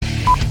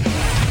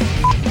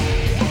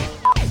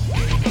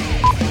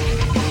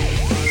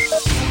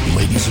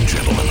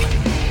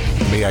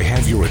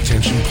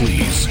attention,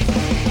 please.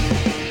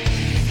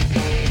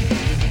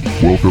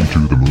 Welcome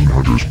to the Moon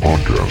Hunters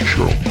Podcast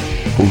Show,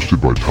 hosted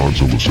by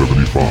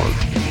Tonzilla75.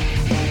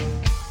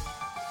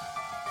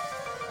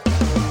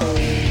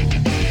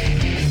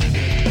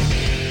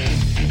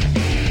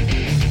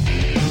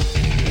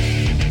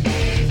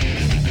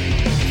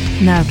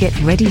 Now get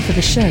ready for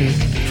the show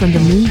from the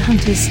Moon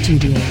Hunters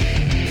studio.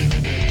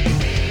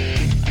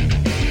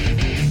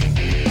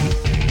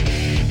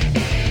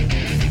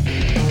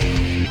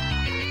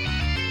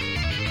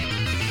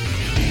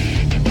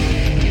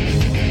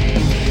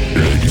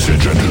 Ladies and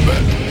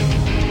gentlemen,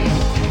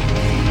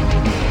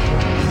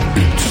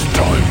 it's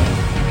time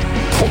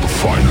for the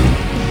final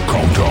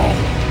countdown.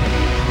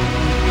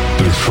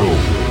 The show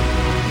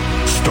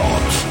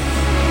starts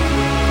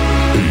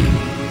in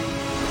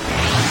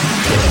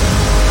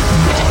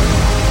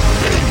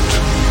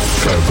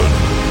 7,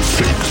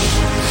 6,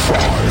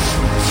 5,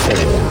 4,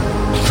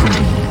 3,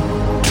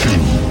 2,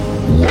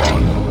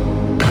 1.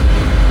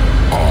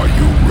 Are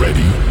you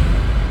ready?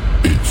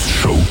 It's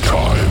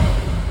showtime.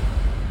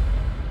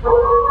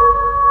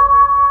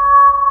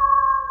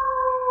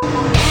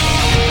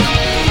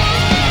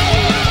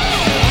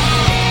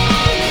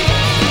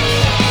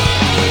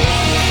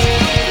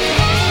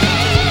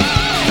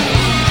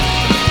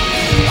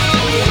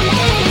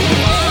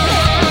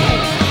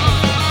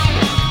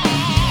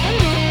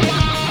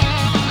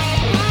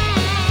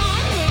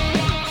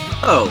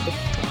 Oh,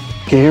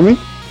 Can you hear me?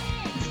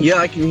 yeah,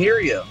 I can hear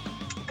you.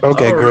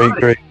 Okay, All great, right.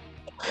 great.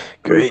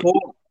 Very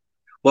cool.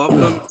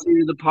 Welcome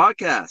to the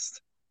podcast.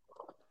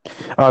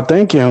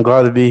 Thank you. I'm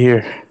glad to be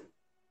here.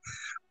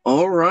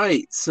 All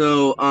right,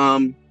 so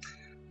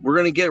we're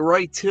gonna get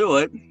right to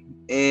it,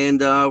 and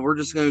we're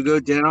just gonna go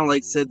down,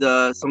 like I said,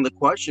 some of the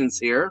questions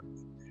here,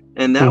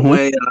 and that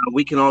way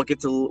we can all get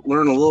to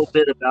learn a little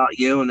bit about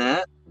you and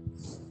that.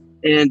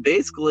 And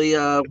basically,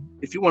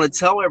 if you want to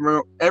tell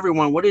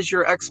everyone, what is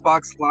your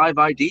Xbox Live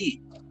ID?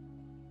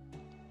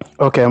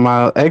 Okay,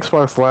 my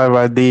Xbox Live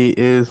ID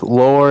is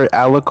Lord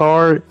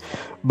Alucard,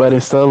 but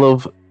instead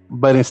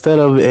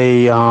of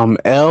a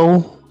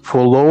L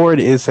for Lord,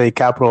 it's a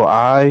capital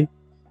I.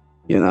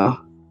 You know,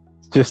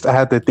 just I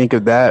had to think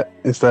of that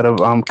instead of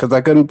because I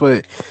couldn't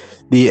put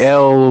the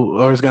L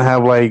or it's gonna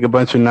have like a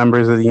bunch of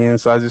numbers at the end,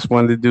 so I just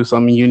wanted to do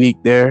something unique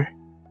there.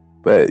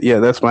 But yeah,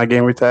 that's my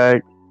gamer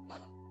tag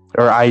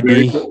or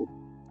ID.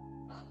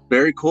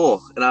 Very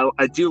cool. And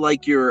I do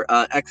like your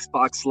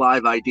Xbox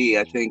Live ID.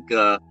 I think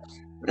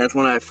that's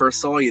when I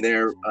first saw you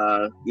there,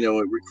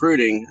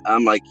 recruiting.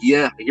 I'm like,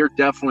 yeah, you're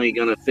definitely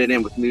going to fit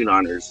in with Moon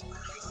Hunters.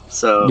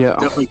 So Yeah.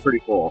 definitely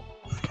pretty cool.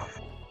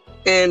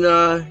 And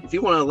if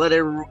you want to let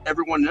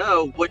everyone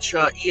know, which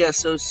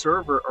ESO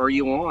server are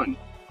you on?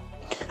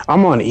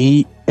 I'm on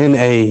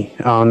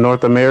ENA,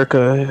 North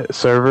America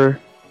server.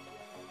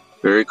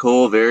 Very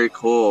cool, very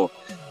cool.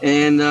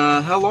 And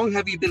how long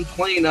have you been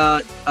playing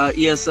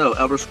ESO,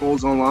 Elder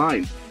Scrolls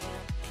Online?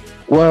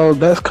 Well,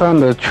 that's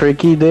kind of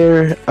tricky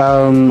there.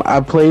 I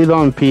played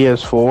on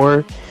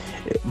PS4,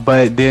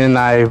 but then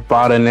I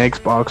bought an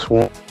Xbox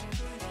One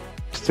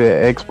to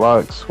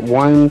Xbox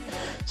One.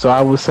 So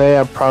I would say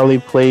I probably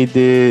played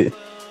it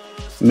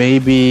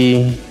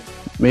maybe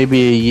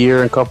a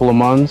year and a couple of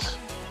months.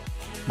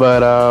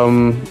 But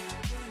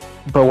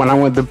when I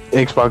went to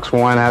Xbox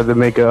One, I had to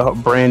make a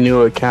brand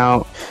new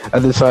account. I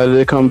decided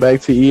to come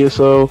back to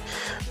ESO.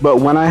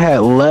 But when I had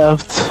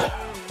left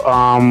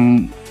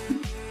on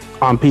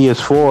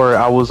PS4,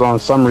 I was on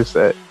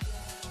Somerset.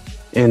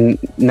 And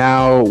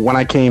now when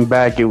I came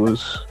back, it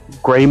was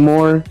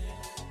Greymore.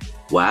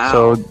 Wow.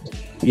 So,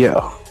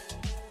 yeah.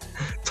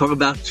 Talk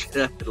about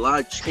a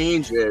lot of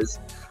changes.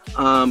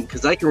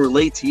 Because I can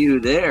relate to you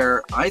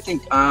there. I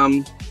think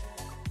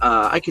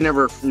I can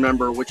never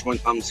remember which one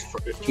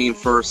came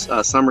first,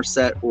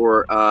 Somerset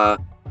or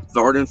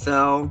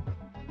Vardenfell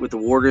with the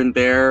Warden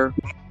Bear.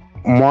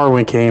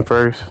 Morrowind came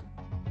first.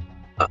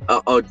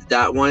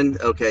 That one?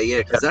 Okay, yeah,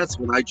 because that's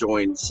when I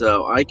joined.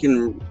 So I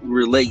can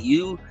relate.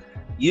 You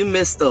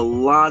missed a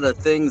lot of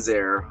things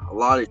there, a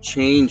lot of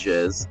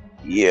changes.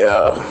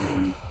 Yeah.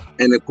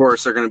 And of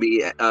course, they're going to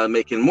be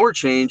making more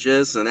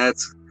changes, and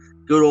that's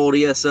good old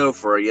ESO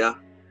for you.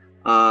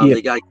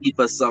 They got to keep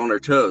us on our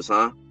toes,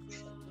 huh?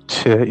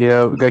 Shit,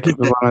 yeah, we gotta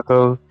keep us on it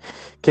though.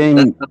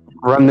 Can't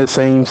run the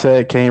same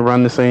set, can't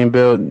run the same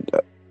build.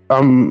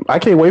 I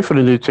can't wait for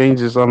the new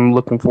changes. I'm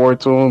looking forward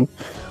to them.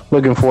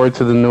 Looking forward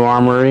to the new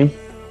armory.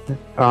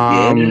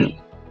 Can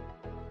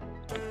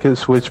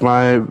switch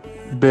my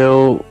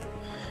build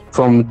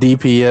from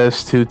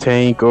DPS to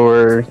tank,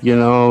 or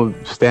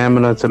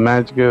stamina to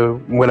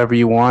magicka, whatever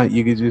you want.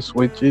 You can just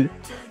switch it.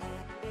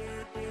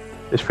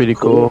 It's pretty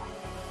cool.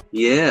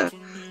 Yeah.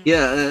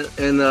 Yeah,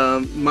 and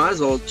might as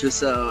well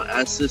just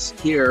ask this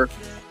here.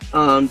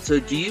 So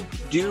do you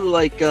do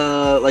like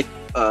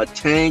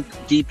tank,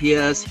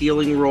 DPS,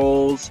 healing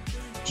roles?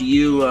 Do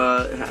you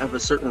have a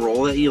certain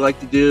role that you like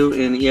to do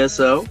in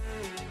ESO?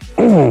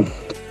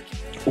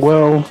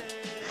 Well,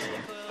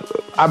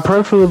 I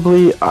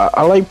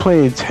like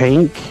playing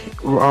tank.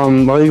 I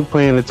like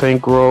playing the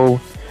tank role.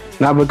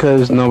 Not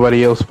because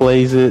nobody else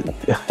plays it,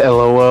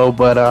 lol,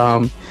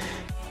 but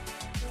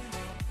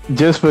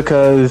just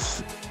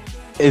because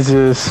it's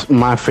just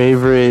my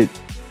favorite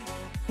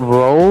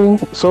role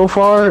so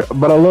far.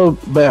 But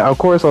of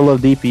course I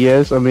love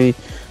DPS. I mean,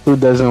 who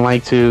doesn't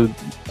like to,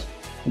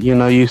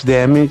 use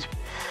damage?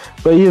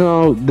 But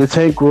the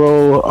tank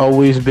role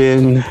always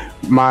been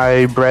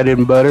my bread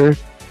and butter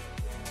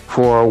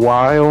for a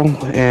while,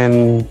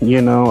 and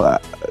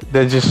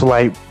they're just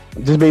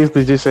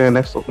basically just saying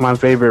that's my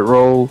favorite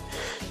role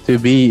to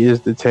be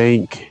is the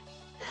tank.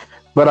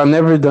 But I've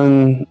never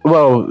done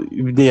well.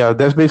 Yeah,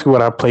 that's basically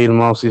what I play the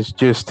most is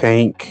just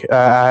tank.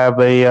 I have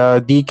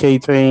a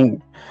DK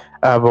tank.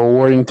 I have a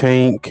warding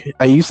tank.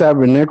 I used to have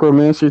a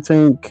necromancer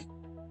tank.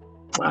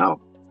 Wow,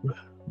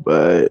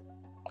 but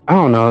I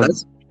don't know.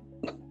 That's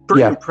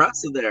pretty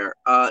impressive there.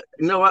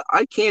 You know what?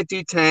 I can't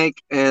do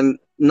tank, and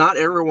not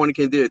everyone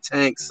can do a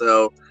tank.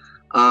 So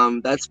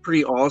that's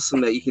pretty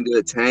awesome that you can do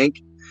a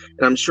tank.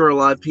 And I'm sure a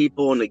lot of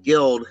people in the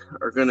guild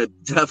are going to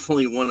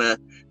definitely want to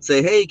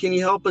say, hey, can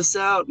you help us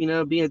out?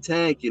 Be a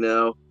tank,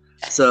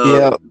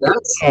 So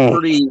that's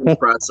pretty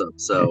impressive.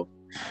 So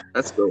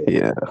that's cool.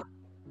 Yeah.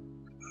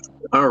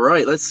 All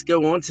right, let's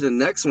go on to the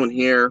next one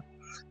here.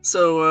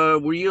 So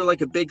were you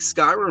like a big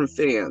Skyrim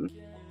fan?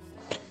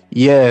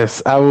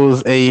 Yes, I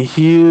was a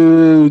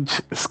huge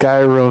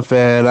Skyrim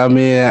fan. I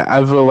mean,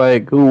 I feel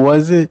like, who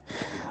was it?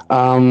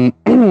 When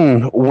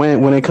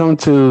it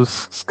comes to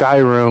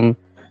Skyrim,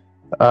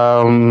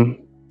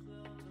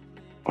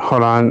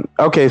 hold on.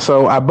 Okay,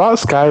 so I bought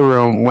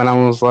Skyrim when I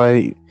was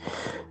like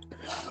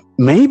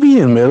maybe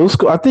in middle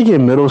school. I think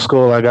in middle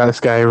school I got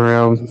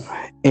Skyrim,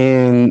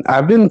 and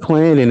I've been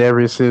playing it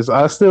ever since.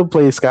 I still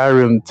play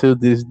Skyrim to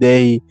this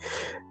day.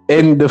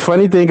 And the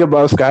funny thing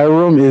about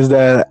Skyrim is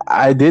that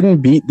I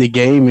didn't beat the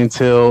game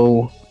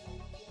until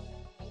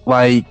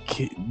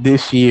like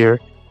this year,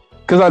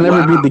 because I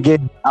never beat the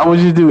game. I would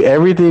just do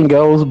everything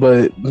else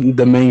but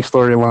the main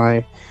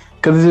storyline,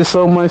 because there's just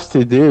so much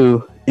to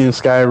do in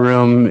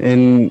Skyrim,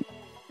 and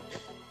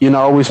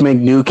always make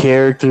new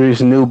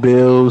characters, new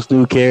builds,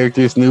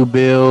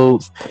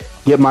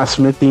 get my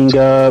smithing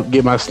up,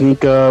 get my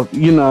sneak up.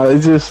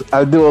 It's just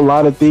I do a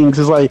lot of things.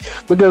 It's like,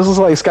 because it's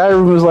like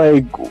Skyrim is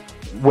like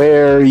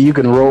where you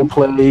can role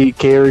play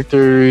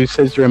characters,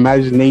 set your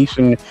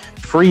imagination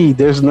free.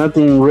 There's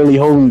nothing really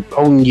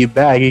holding you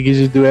back. You can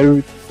just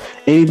do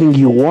anything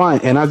you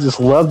want, and I just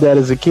loved that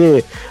as a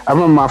kid. I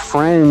remember my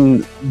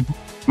friend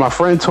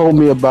told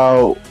me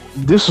about,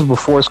 this was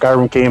before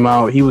Skyrim came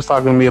out. He was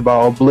talking to me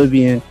about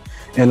Oblivion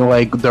and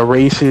like the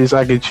races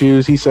I could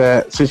choose. He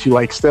said, since you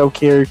like stealth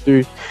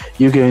characters,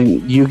 you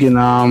can be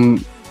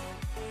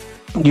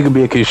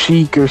a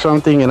Kashyyyk or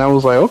something. And I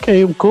was like,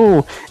 okay,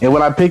 cool. And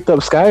when I picked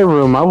up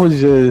Skyrim, I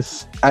was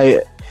just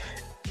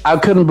I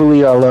couldn't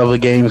believe I love a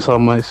game so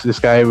much. The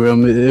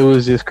Skyrim, it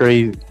was just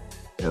crazy.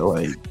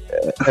 Like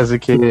as a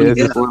kid, I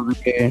just loved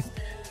the game.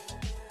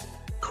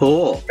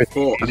 Cool.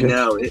 I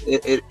know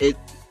it.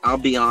 I'll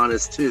be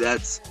honest too.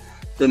 That's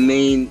the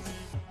main,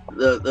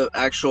 the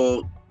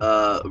actual,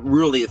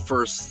 really the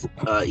first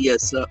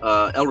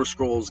Elder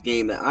Scrolls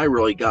game that I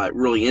really got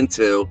really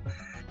into,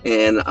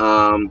 and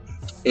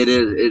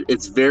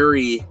it's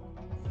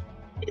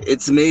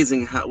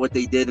amazing what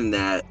they did in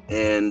that.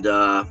 And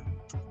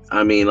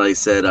I mean, like I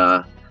said,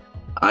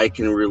 I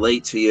can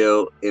relate to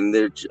you. And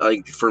there,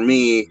 like for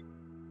me,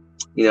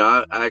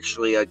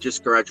 I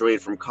just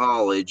graduated from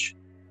college.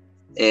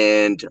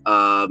 And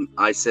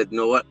I said, you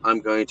know what? I'm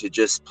going to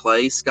just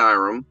play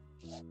Skyrim.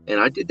 And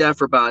I did that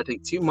for about, I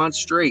think, 2 months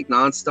straight,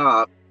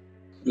 nonstop,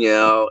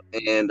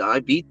 and I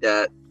beat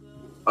that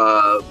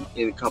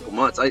in a couple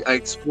months. I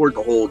explored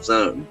the whole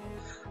zone,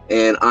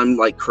 and I'm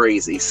like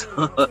crazy. So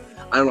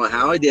I don't know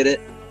how I did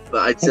it,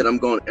 but I said I'm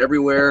going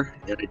everywhere,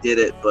 and I did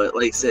it. But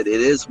like I said, it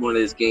is one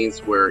of those games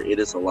where it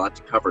is a lot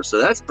to cover. So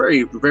that's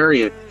very,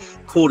 very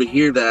cool to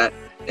hear that.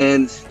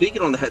 And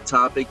speaking on that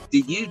topic,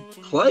 did you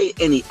play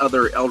any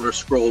other Elder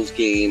Scrolls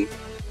game,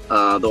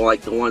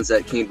 like the ones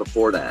that came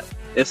before that?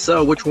 If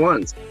so, which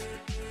ones?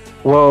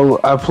 Well,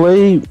 I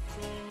played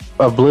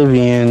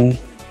Oblivion,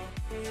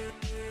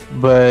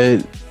 but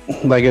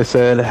like I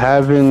said,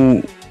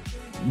 haven't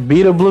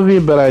beat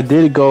Oblivion, but I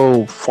did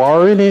go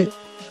far in it.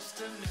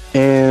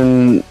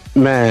 And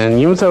man,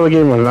 you want to tell what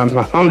game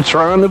I'm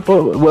trying to play?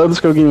 Well, let's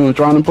go game I'm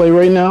trying to play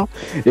right now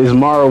is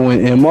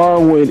Morrowind, and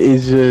Morrowind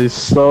is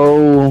just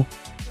so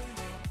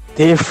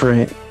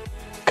different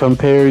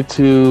compared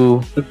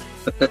to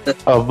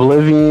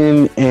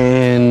Oblivion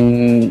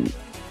and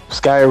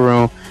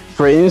Skyrim.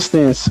 For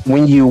instance,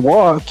 when you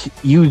walk,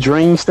 you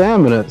drain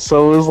stamina.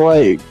 So it's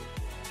like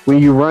when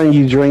you run,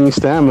 you drain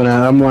stamina.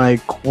 I'm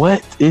like,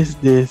 what is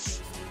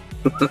this?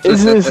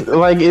 It's just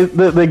like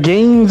the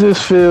game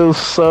just feels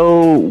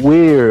so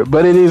weird,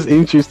 but it is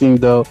interesting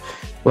though.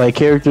 Like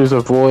characters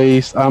are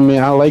voiced. I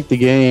mean, I like the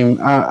game.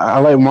 I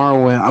like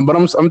Morrowind, but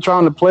I'm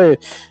trying to play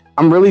it.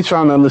 I'm really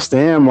trying to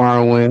understand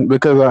Morrowind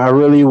because I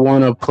really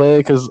want to play.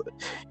 Because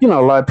a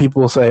lot of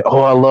people say,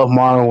 "Oh, I love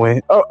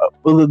Morrowind." Oh,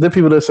 the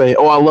people that say,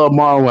 "Oh, I love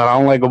Morrowind. I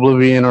don't like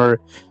Oblivion or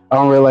I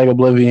don't really like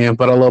Oblivion,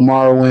 but I love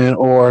Morrowind,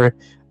 or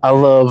I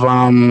love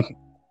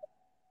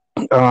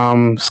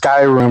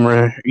Skyrim,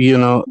 or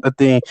a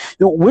thing.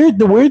 The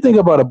weird thing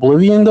about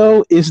Oblivion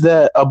though is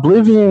that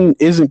Oblivion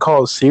isn't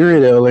called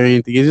Cyrodiil or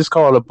anything. It's just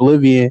called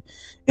Oblivion,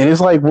 and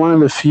it's like one of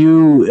the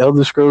few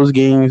Elder Scrolls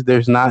games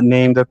that's not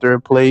named after a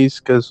place,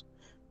 because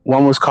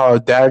one was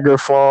called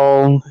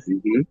Daggerfall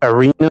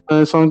Arena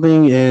or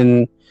something,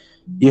 and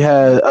you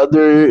had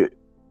other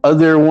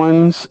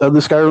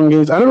Skyrim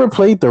games. I never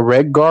played the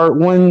Redguard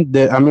one.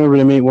 That I remember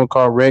they made one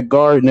called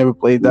Redguard. Never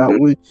played that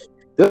one.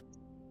 The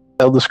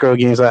Elder Scrolls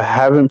games I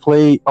haven't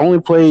played. Only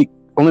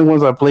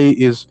ones I played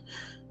is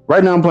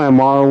right now I'm playing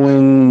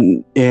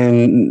Morrowind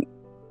and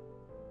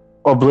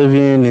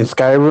Oblivion and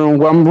Skyrim.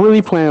 Well, I'm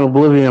really playing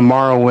Oblivion and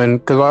Morrowind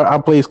because I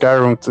play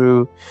Skyrim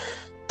to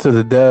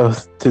the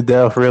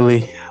death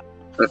really.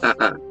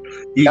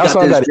 You got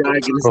those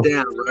dragons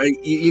down,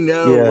 right? You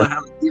know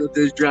how to deal with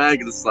those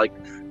dragons. Like,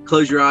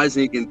 close your eyes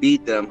and you can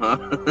beat them, huh?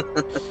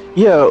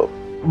 Yeah,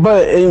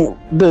 but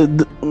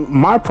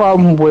my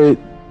problem with,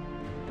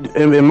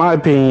 in my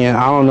opinion,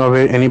 I don't know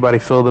if anybody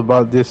felt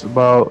about this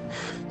about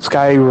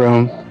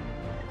Skyrim,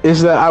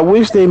 is that I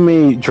wish they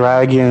made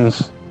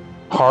dragons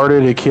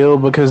harder to kill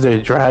because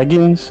they're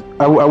dragons.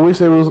 I wish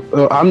there was.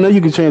 I know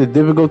you can change the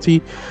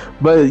difficulty,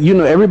 but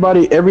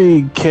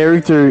every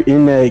character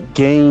in that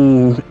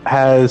game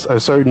has a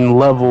certain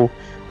level.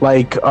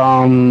 Like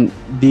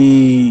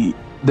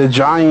the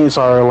giants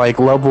are like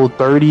level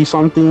 30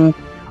 something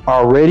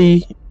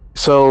already,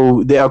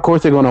 so of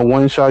course they're gonna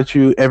one shot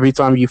you every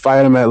time you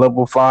fight them at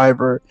level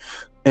 5 or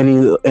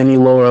any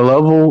lower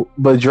level.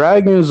 But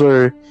dragons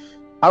are.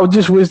 I would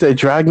just wish that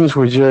dragons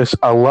were just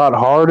a lot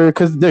harder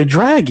because they're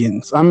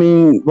dragons. I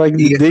mean, like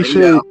they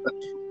should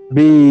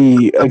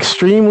be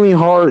extremely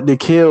hard to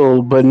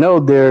kill, but no,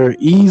 they're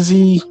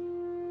easy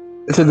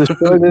to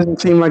destroy. It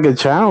doesn't seem like a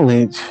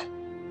challenge.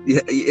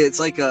 Yeah, it's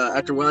like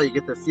after a while you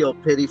get to feel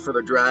pity for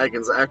the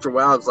dragons. After a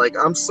while, it's like,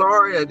 I'm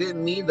sorry, I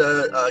didn't mean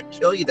to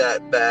kill you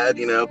that bad,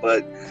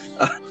 But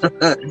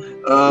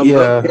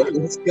yeah, okay,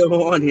 let's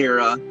go on here.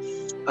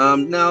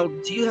 Now,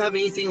 do you have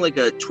anything like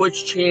a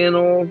Twitch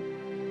channel?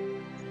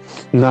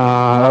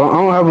 Nah, I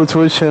don't have a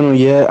Twitch channel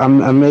yet. I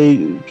may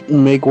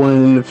make one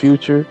in the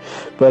future,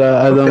 but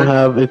I don't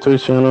have a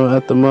Twitch channel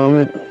at the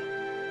moment.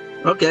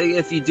 Okay,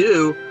 if you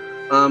do,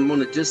 on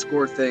the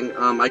Discord thing,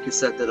 I can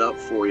set that up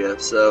for you.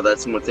 So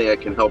that's one thing I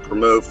can help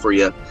promote for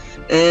you.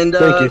 And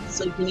Thank you.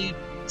 So can you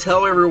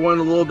tell everyone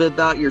a little bit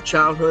about your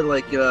childhood,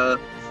 like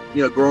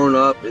growing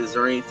up? Is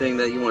there anything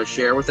that you want to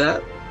share with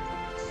that?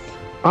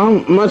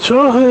 My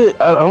childhood,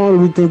 I don't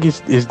really think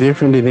it's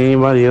different than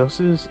anybody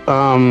else's.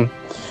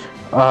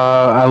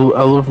 I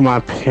love my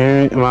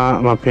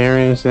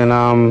parents, and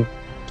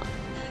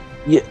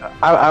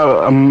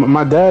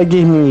my dad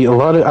gave me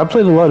I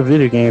played a lot of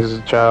video games as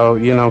a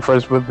child.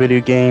 First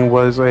video game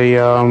was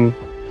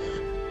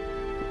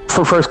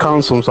first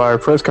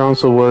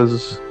console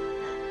was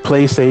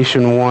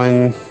PlayStation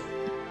 1,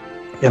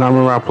 and I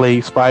remember I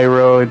played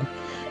Spyro and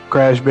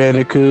Crash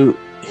Bandicoot.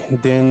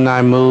 And then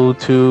I moved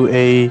to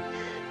a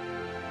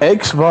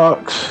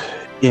Xbox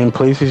and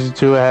PlayStation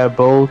 2. I had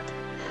both.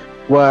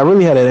 Well, I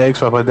really had an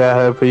Xbox. My dad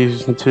had a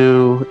PlayStation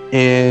 2,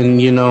 and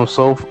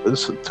sold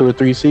to a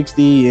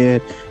 360.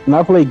 And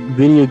I played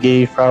video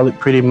games probably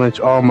pretty much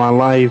all my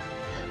life.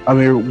 I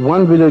mean,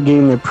 one video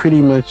game that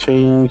pretty much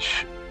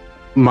changed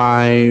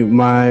blew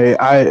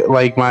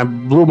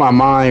my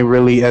mind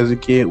really as a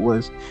kid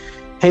was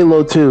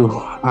Halo 2.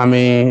 I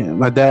mean,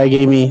 my dad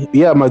gave me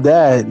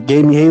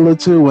Halo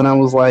 2 when I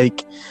was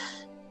like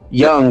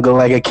young,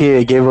 like a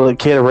kid. Gave a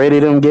kid a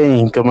rated M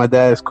game because my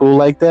dad's cool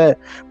like that.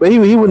 But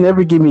he would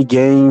never give me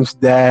games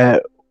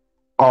that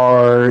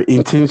are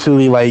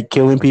intentionally like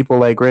killing people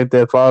like Grand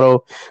Theft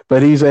Auto.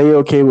 But he's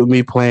okay with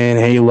me playing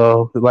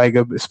Halo, like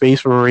a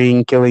Space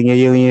Marine killing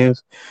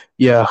aliens.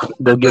 Yeah,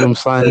 go get him,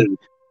 son.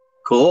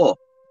 Cool.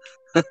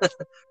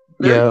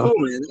 Very cool,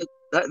 man.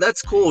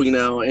 That's cool,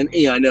 And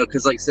I know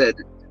because, like I said,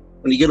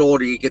 when you get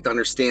older, you get to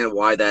understand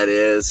why that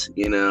is,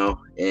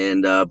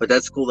 And but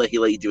that's cool that he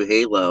let you do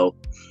Halo.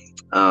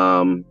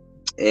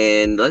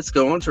 And let's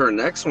go on to our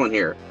next one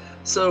here.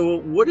 So,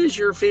 what is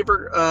your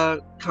favorite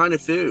kind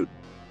of food?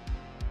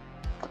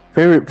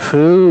 Favorite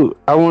food?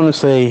 I want to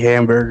say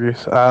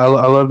hamburgers. I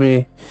love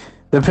me.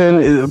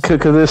 Because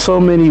there's so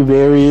many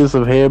variants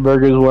of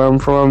hamburgers where I'm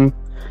from.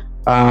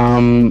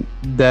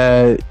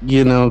 That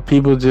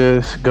people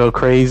just go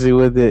crazy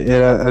with it,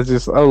 and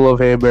I love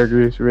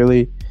hamburgers.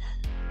 Really,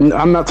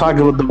 I'm not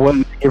talking about the one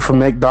you get from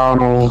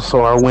McDonald's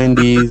or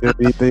Wendy's or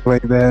anything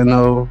like that.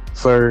 No,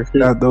 sir,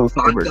 not those.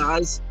 Five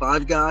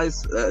Guys.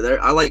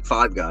 I like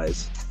Five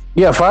Guys.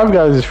 Yeah, Five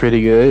Guys is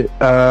pretty good.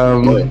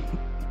 I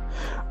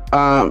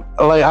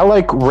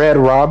like Red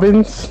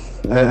Robin's.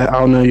 I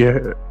don't know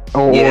the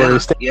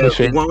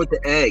one with the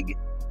egg.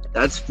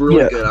 That's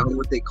really good. I don't know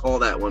what they call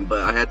that one, but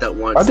I had that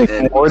once. I think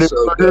and it was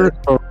so good.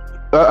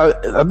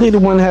 I think the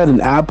one had an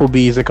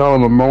Applebee's. They call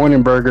them a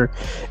morning burger,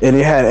 and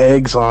it had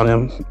eggs on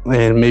them,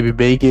 and maybe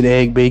bacon.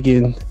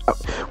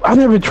 I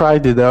never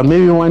tried it though.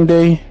 Maybe one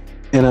day.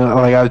 And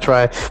like I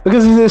try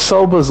because it's just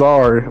so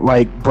bizarre.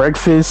 Like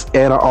breakfast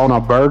and on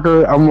a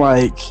burger, I'm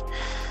like,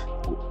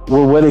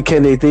 well, what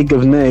can they think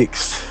of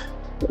next?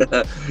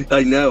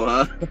 I know,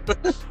 huh?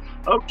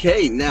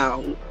 Okay,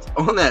 now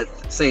on that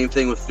same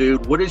thing with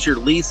food, what is your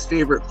least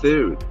favorite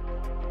food?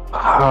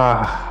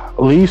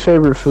 Least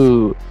favorite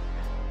food.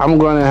 I'm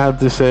gonna have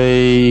to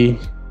say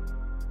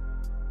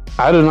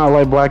I do not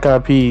like black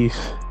eyed peas.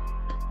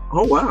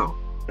 Oh wow.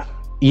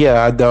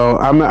 Yeah, I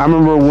don't. I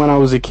remember when I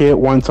was a kid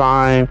one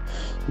time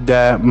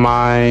that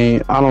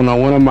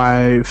one of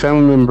my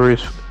family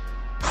members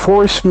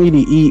forced me to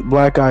eat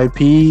black eyed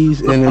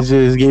peas, and it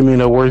just gave me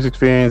the worst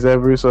experience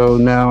ever. So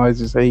now I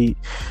just hate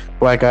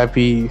black eyed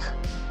peas.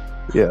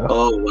 Yeah.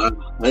 Oh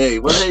wow. Hey,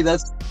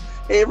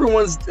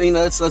 everyone's,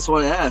 that's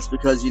why I asked,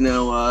 because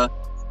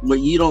what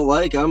you don't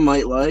like, I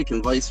might like,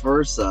 and vice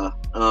versa.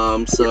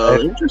 So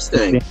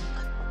interesting.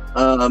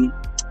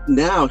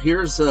 Now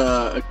here's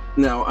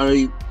now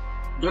I'm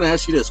gonna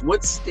ask you this: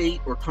 what state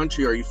or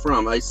country are you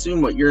from? I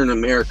assume you're in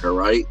America,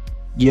 right?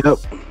 Yep.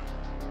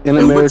 In and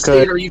America. What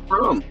state are you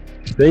from?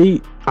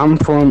 State I'm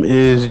from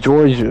is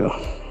Georgia.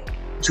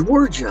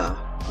 Georgia.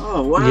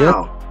 Oh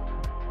wow.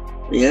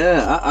 Yep.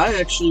 Yeah, I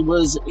actually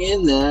was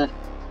in the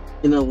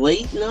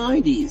late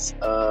 '90s,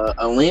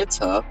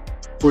 Atlanta,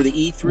 for the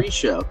E3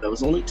 show. That was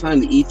the only time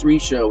the E3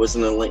 show was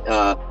in on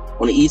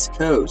the East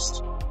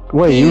Coast.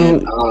 Wait, you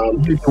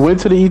went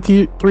to the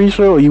E3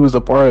 show, or you was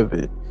a part of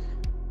it?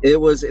 It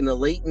was in the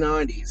late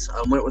 '90s.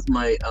 I went with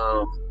my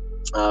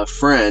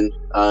friend,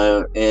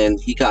 and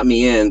he got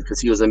me in because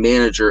he was a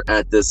manager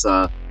at this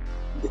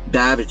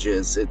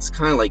Babbage's. It's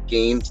kind of like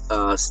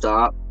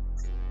GameStop,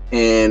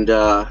 and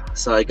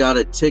so I got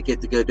a ticket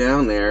to go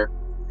down there,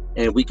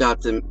 and we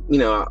got to,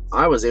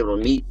 I was able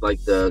to meet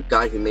like the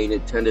guy who made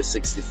Nintendo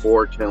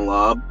 64, Ken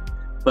Lobb,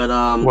 but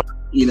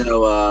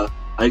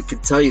I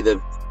could tell you that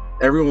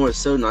everyone was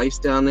so nice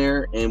down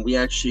there, and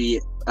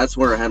that's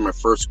where I had my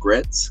first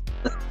grits.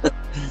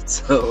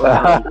 So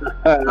I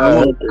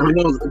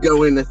won't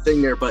go in the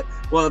thing there, but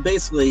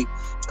basically,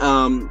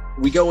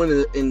 we go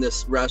in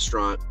this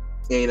restaurant,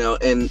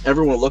 and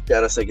everyone looked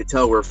at us. I could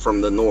tell we're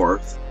from the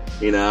north,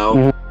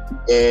 Mm-hmm.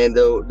 And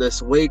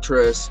this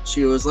waitress,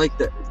 she was like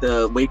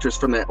the waitress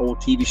from that old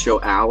TV show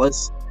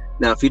Alice.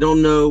 Now, if you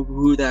don't know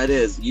who that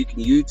is, you can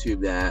YouTube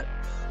that,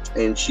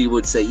 and she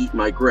would say, "Eat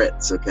my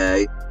grits,"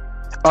 okay?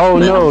 Oh,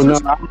 no,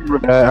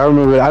 I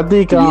remember that. I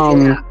think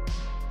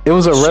it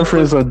was a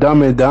reference of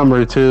Dumb and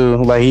Dumber too.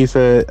 Like he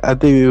said, I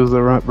think it was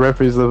a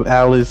reference of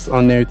Alice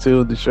on there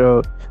too, the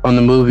show, on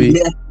the movie.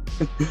 Yeah.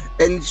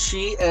 And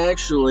she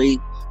actually,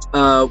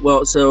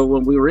 so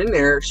when we were in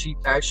there, she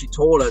actually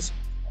told us,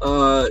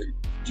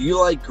 do you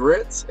like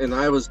grits? And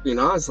I was being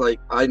honest, like,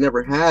 I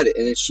never had it.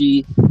 And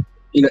she,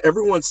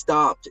 everyone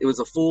stopped. It was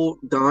a full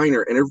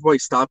diner, and everybody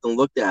stopped and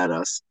looked at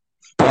us.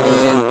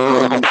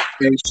 And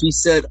she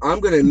said, "I'm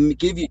going to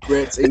give you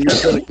grits, and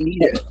you're going to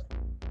eat it."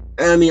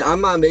 And I mean,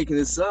 I'm not making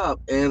this up.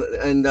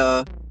 And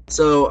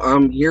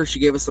so here she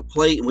gave us a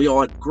plate, and we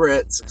all had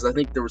grits, because I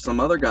think there were some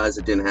other guys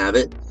that didn't have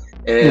it.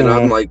 And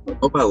I'm like, I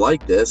hope I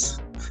like this.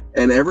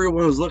 And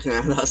everyone was looking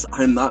at us.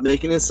 I'm not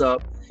making this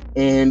up.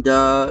 And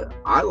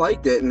I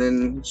liked it. And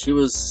then she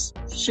was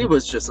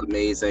just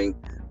amazing.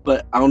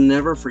 But I'll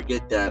never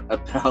forget that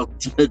about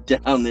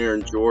down there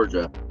in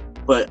Georgia.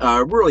 But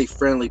really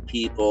friendly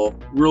people,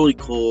 really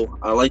cool.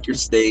 I like your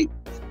state.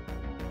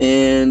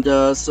 And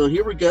so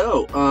here we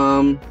go.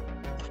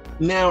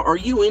 Now, are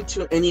you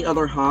into any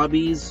other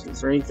hobbies?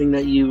 Is there anything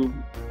that you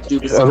do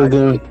besides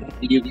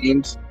video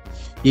games?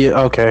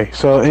 Yeah, okay.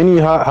 So any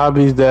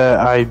hobbies that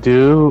I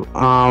do,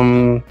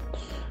 I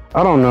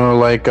don't know,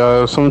 like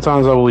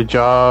sometimes I will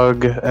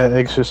jog,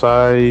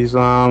 exercise,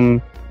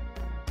 I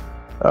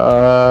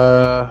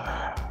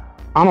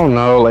don't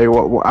know,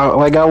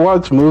 I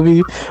watch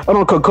movies. I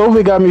don't know,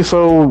 COVID got me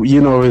so,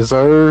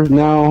 reserved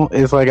now.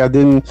 It's like I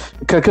didn't,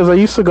 because I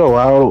used to go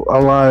out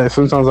a lot.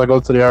 Sometimes I go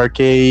to the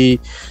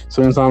arcade.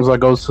 Sometimes I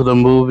go to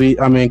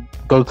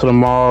go to the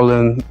mall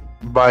and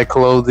buy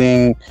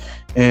clothing.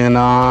 And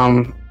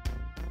I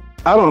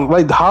don't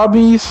like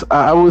hobbies.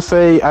 I would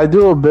say I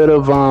do a bit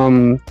of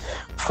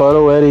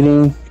photo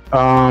editing.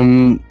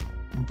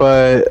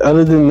 But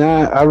other than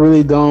that, I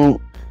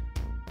don't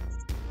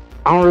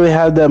really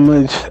have that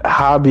much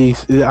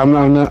hobbies. I'm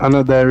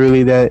not that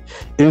really that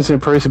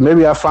innocent person.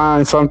 Maybe I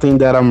find something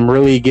that I'm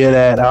really good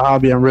at, a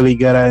hobby I'm really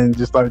good at, and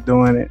just start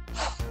doing it.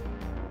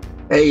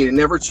 Hey, you're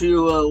never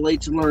too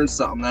late to learn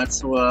something.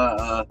 That's what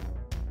I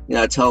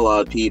tell a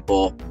lot of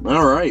people.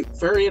 All right,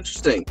 very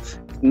interesting.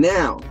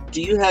 Now,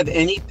 do you have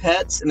any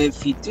pets? And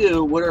if you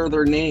do, what are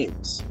their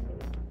names?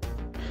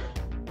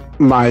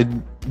 My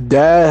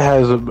dad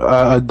has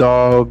a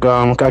dog.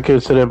 I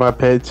consider my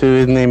pet too.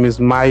 His name is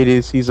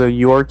Midas. He's a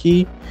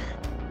Yorkie.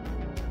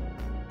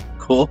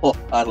 Cool.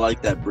 I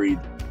like that breed.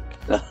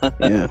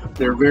 Yeah,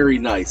 they're very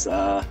nice.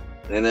 And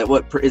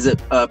what is it?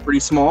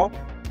 Pretty small?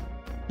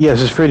 Yes,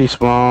 it's pretty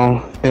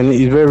small, and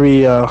he's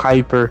very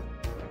hyper.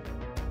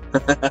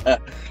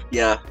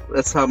 Yeah,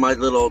 that's how my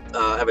little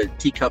I have a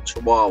teacup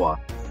Chihuahua,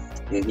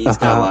 and he's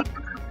got a lot of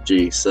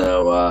energy.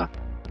 So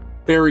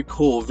Very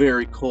cool.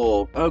 Very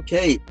cool.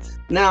 Okay.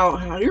 Now,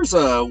 here's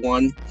a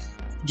one.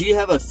 Do you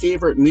have a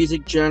favorite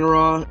music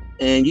genre?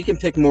 And you can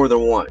pick more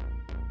than one.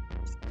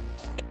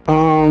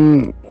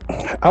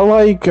 I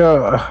like.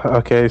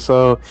 Okay,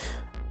 so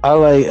I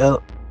like a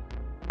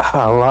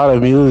lot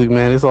of music,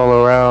 man. It's all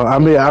around. I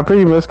mean, I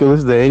pretty much can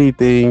listen to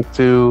anything,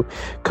 to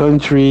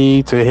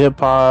country, to hip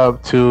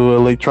hop, to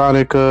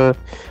electronica.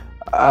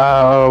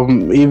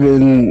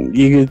 Even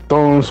you could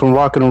throw in some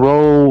rock and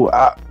roll.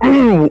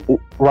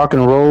 Rock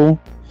and roll.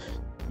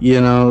 You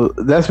know,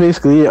 that's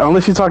basically it.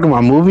 Unless you're talking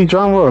about movie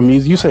genre or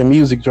music. You say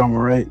music genre,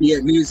 right? Yeah,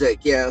 music.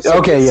 Yeah. So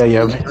Okay,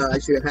 yeah. I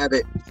should have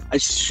it. I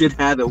should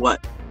have it.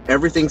 What?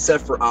 Everything set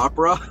for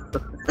opera.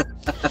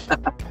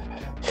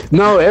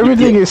 No,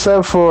 everything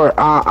except for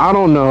I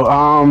don't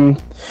know.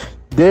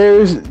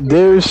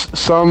 There's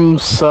some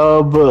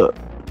sub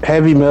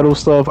heavy metal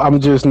stuff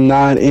I'm just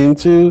not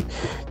into.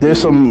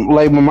 There's some,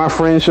 like, when my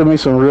friends show me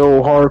some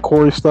real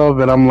hardcore stuff,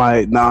 and I'm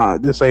like, nah,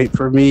 this ain't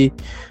for me.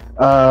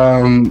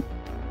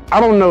 I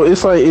don't know.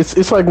 It's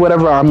like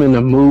whatever I'm in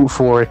the mood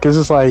for. Because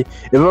it's like,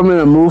 if I'm in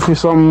the mood for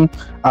something,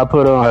 I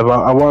put on. If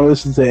I want to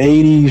listen to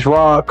 80s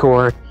rock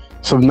or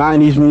some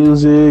 90s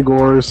music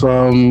or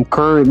some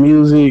current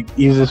music,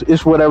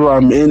 it's whatever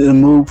I'm in the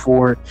mood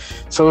for.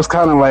 So it's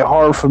kind of like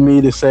hard for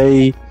me to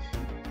say,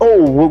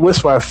 oh,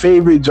 what's my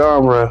favorite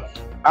genre?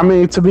 I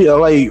mean, to be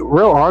like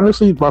real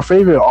honestly, my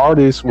favorite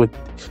artist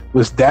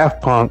was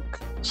Daft Punk.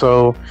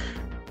 So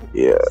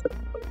yeah.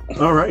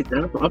 All right.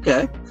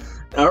 Okay.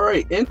 All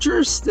right,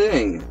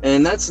 interesting,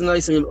 and that's a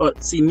nice thing.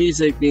 See,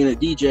 music, being a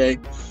DJ,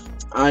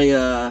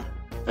 I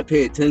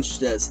pay attention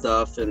to that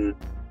stuff, and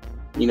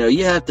you know,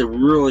 you have to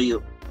really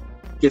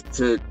get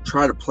to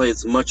try to play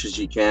as much as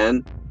you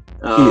can.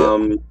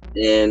 But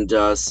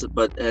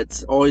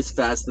it's always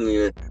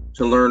fascinating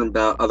to learn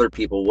about other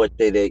people, what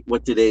do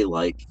they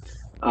like.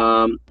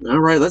 All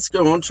right, let's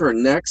go on to our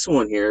next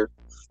one here.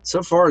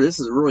 So far, this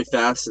is really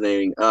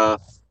fascinating.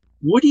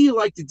 What do you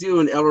like to do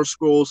in Elder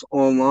Scrolls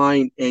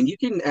Online? And you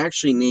can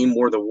actually name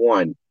more than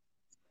one.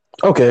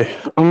 Okay.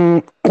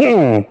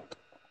 I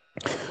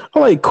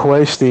like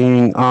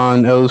questing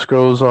on Elder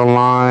Scrolls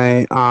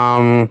Online.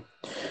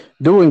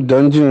 Doing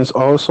dungeons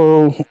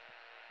also.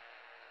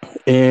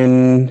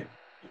 And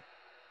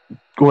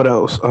what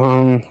else?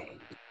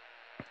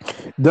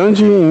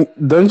 Dungeons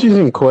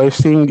and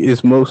questing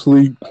is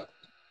mostly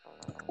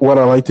what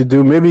I like to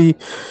do. Maybe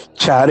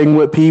chatting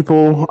with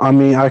people. I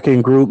mean, I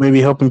can group, maybe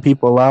helping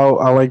people out.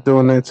 I like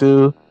doing that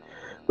too,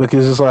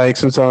 because it's like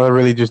sometimes I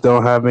really just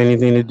don't have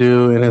anything to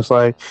do, and it's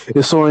like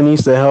if someone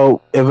needs to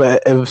help,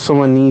 if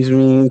someone needs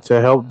me to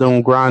help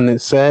them grind the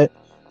set,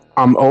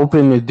 I'm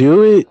open to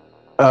do it.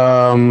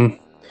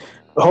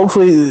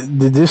 Hopefully,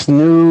 this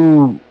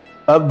new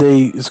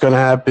update is going to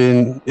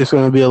happen. It's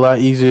going to be a lot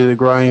easier to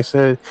grind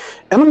set,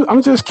 and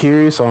I'm just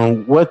curious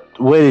on what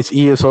its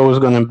ESO is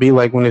going to be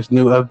like when this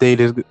new update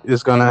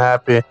is going to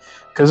happen,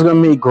 because it's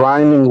going to make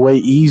grinding way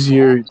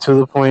easier to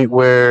the point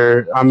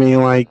where, I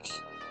mean, like,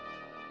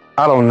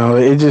 I don't know,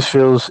 it just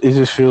feels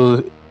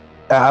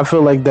I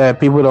feel like that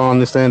people don't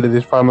understand that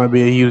this probably might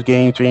be a huge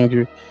game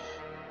changer.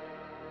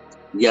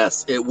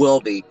 Yes, it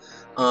will be.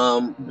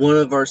 One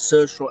of our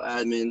social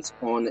admins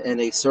on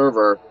NA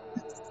server,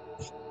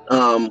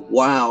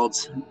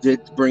 Wilds,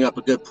 did bring up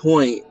a good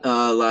point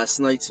last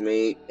night to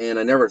me, and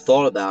I never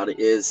thought about it,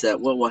 is that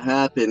what will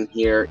happen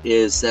here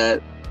is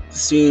that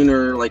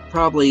sooner, like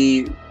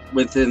probably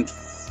within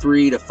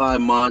 3 to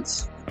 5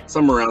 months,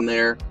 somewhere around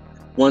there,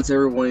 once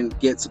everyone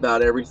gets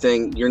about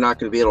everything, you're not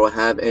going to be able to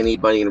have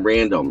anybody in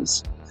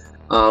randoms,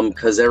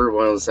 because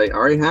everyone will say, I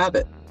already have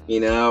it, you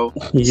know?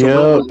 Yeah.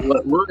 So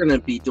what we're going to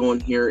be doing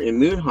here in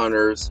Moon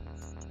Hunters,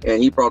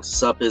 and he brought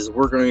this up, is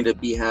we're going to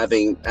be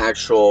having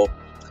actual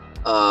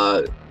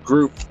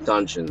group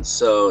dungeons.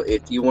 So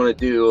if you want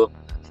to do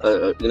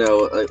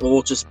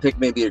we'll just pick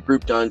maybe a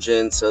group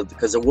dungeon, so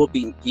because there will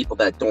be people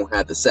that don't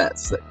have the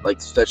sets, like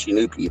especially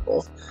new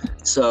people.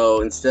 So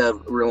instead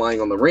of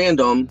relying on the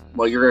random,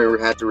 well, you're going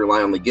to have to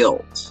rely on the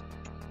guilds.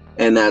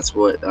 And that's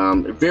what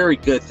a very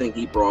good thing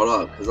he brought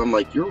up, because I'm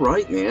like, you're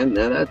right, man.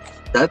 That's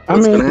I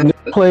mean, gonna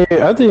happen. play.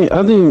 I think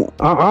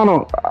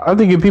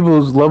if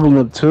people's leveling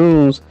up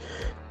tunes,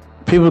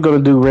 people are gonna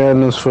do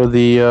randoms for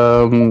the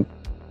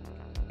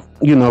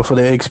for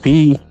the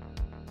XP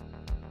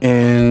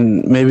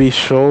and maybe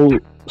soul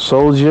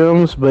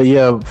gems. But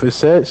yeah, for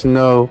sets,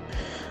 no.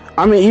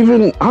 I mean,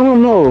 even I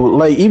don't know.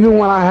 Like, even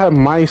when I had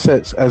my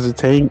sets as a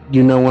tank,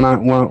 when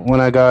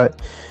I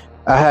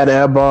had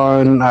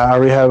Ebon, I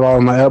already have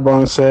all my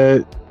Ebon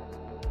set,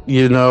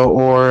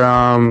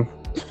 or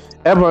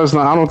Ebon's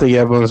not. I don't think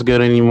Ebon's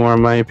good anymore,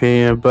 in my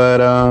opinion. But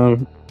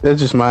that's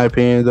just my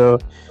opinion, though.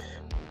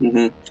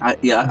 Mm-hmm. I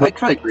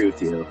kind of agree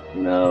with you.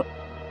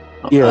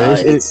 Yeah,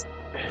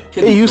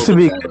 it used to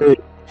be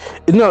good.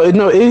 No,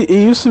 it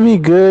used to be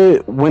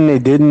good when they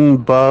didn't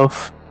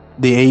buff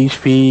the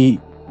HP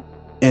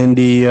and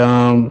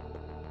the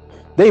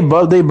they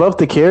buff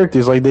the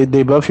characters. Like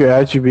they buff your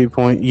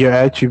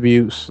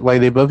attributes.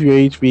 Like they buff your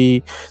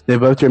HP, they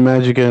buff your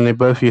magic, and they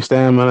buff your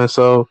stamina.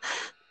 So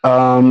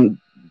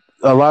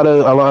a lot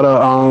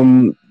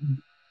of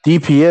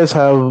DPS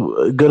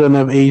have good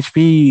enough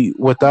HP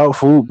without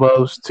food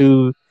buffs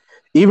to,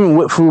 even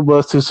with food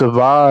buffs, to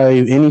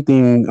survive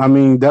anything. I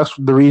mean, that's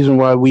the reason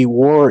why we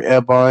wore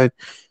Ebon.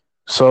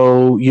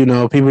 So,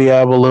 people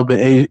have a little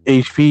bit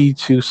HP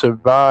to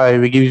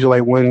survive. It gives you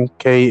like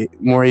 1k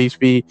more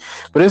HP,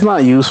 but it's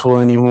not useful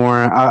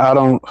anymore. I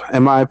don't,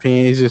 in my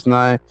opinion, it's just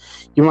not.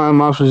 You might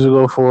supposed to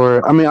go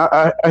for, I mean,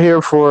 I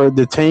hear for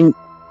the tank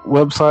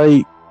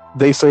website,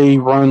 they say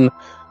run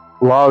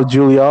Law of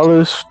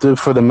Julialis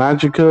for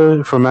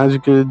Magicka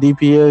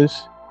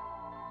DPS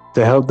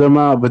to help them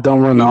out, but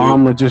don't run the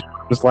armor, just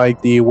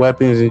like the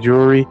weapons and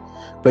jewelry.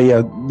 But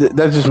yeah,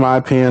 that's just my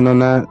opinion on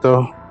that,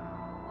 though.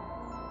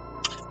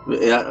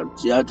 Yeah,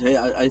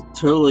 I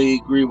totally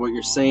agree with what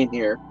you're saying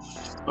here.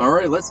 All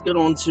right, let's get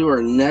on to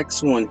our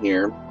next one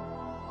here.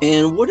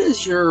 And what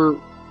is your,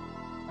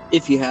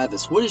 if you have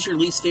this, what is your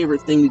least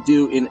favorite thing to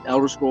do in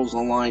Elder Scrolls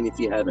Online, if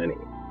you have any?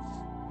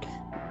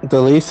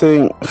 The least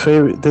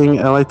favorite thing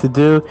I like to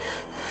do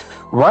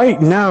right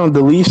now,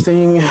 the least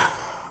thing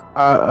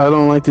I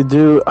don't like to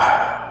do,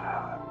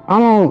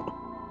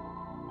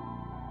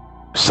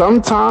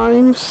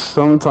 sometimes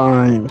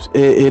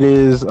it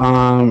is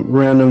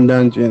random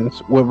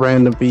dungeons with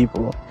random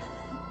people.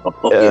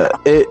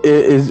 It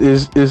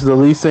is the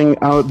least thing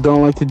I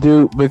don't like to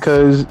do,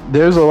 because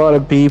there's a lot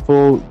of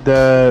people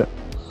that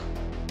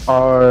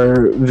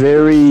are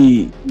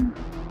very,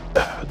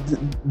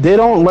 they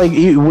don't like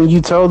when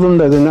you tell them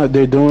that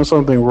they're doing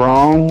something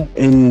wrong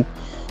and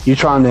you're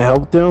trying to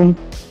help them.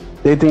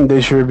 They think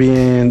they should be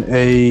in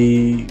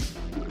a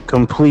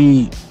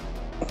complete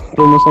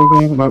or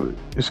something.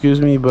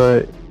 Excuse me,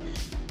 but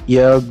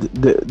yeah,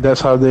 that's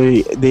how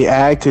they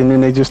act, and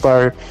then they just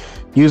start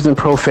using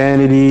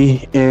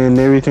profanity and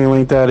everything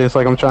like that. It's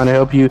like, I'm trying to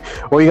help you.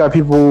 Or you got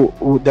people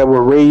that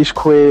will rage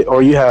quit,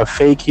 or you have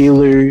fake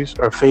healers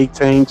or fake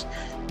tanks.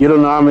 You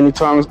don't know how many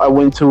times I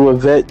went to a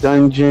vet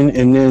dungeon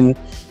and then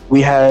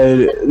we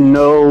had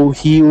no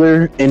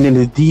healer, and then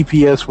the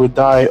DPS would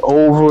die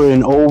over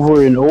and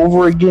over and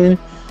over again,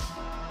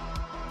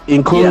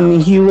 including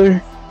the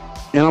healer.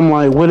 And I'm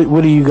like, what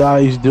are you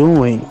guys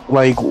doing?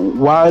 Like,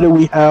 why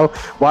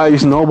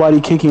is nobody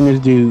kicking this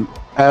dude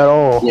at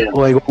all? Yeah.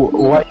 Like,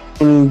 why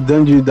is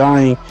Dungeon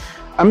dying?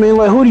 I mean,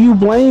 like, who do you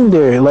blame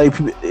there? Like,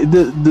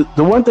 the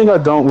one thing I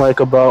don't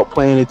like about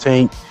playing a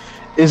tank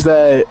is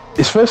that,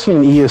 especially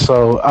in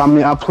ESO, I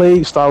mean, I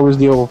played Star Wars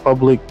The Old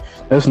Republic.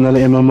 That's another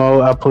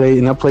MMO I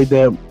played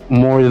that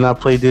more than I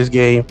played this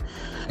game.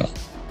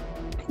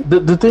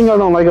 The thing I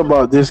don't like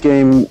about this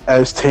game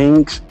as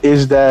tanks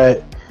is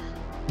that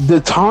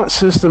the taunt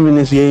system in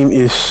this game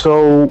is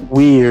so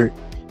weird.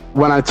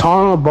 When I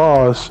taunt a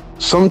boss,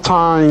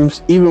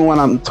 sometimes, even when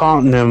I'm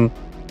taunting him,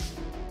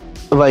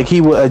 like, he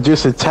will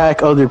just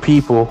attack other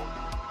people.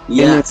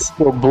 Yes.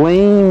 And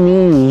blame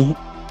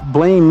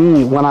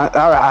me when I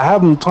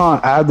have him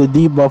taunt. I have the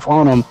debuff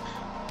on him.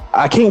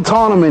 I can't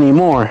taunt him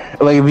anymore.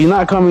 Like, if he's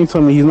not coming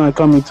to me, he's not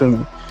coming to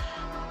me.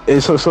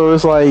 So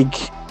it's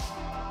like,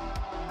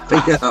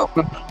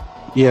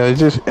 yeah, it's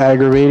just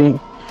aggravating.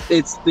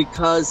 It's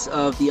because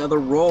of the other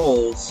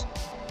roles,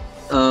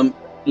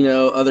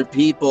 other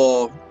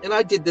people, and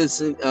I did this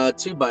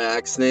too by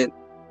accident.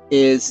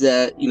 Is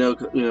that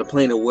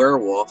playing a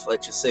werewolf?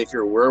 Let's just say if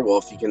you're a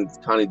werewolf, you can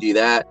kind of do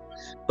that,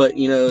 but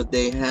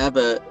they have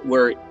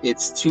where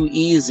it's too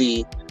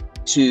easy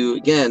to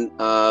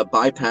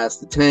bypass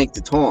the tank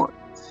to taunt,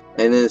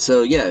 and then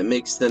it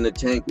makes then the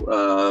tank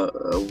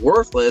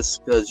worthless,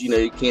 because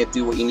you can't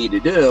do what you need to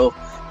do.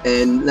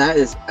 And that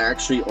is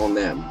actually on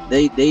them.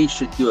 They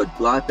should do a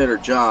lot better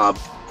job,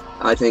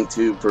 I think,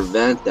 to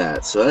prevent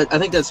that. So I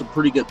think that's a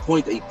pretty good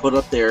point that you put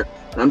up there.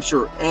 And I'm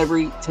sure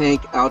every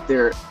tank out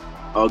there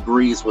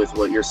agrees with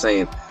what you're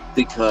saying,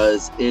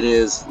 because it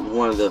is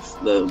one of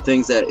the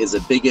things that is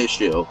a big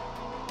issue.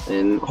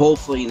 And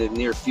hopefully in the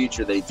near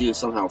future they do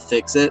somehow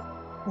fix it.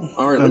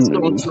 All right, let's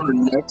go on to our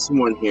next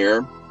one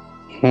here.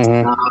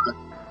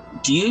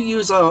 Do you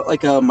use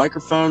a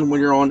microphone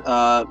when you're on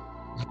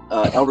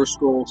Elder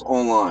Scrolls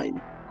Online?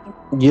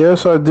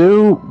 Yes, I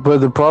do, but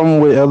the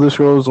problem with Elder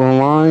Scrolls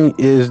Online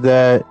is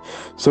that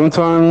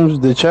sometimes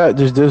the chat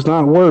just does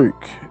not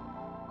work.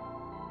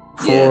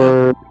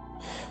 And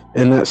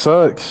that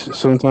sucks.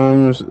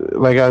 Sometimes,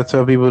 like, I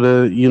tell people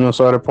to,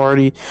 start a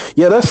party.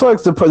 Yeah, that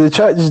sucks. The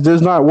chat just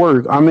does not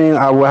work. I mean,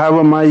 I will have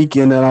a mic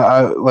and then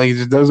it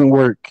just doesn't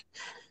work.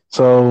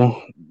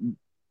 So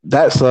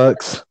that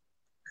sucks.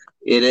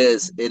 It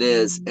is.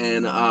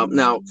 And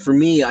now for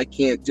me, I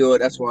can't do it.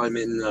 That's why I'm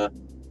in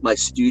my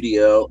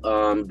studio,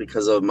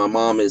 because of my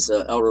mom is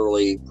an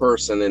elderly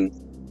person and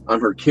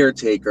I'm her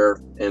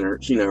caretaker, and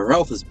her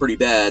health is pretty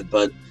bad.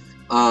 But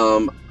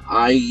I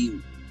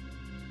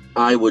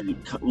would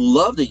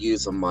love to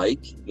use a mic,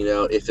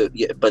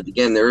 but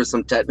again, there are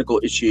some technical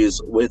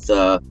issues with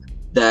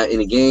that in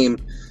a game.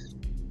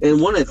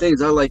 And one of the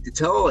things I like to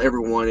tell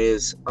everyone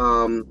is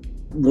one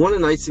of the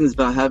nice things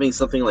about having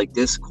something like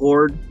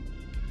Discord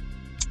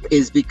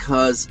is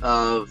because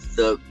of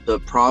the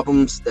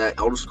problems that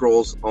Elder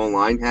Scrolls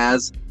Online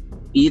has.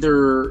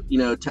 either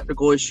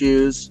technical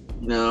issues,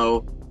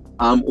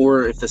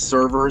 or if the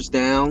server is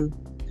down,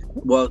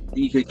 well,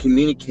 you could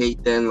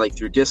communicate then like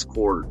through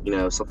Discord,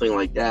 something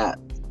like that.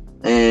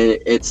 And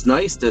it's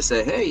nice to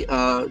say, hey,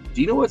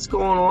 do you know what's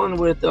going on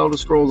with Elder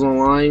Scrolls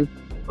Online?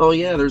 Oh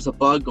yeah, there's a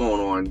bug going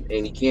on,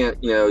 and you can't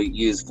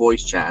use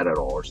voice chat at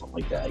all or something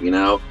like that.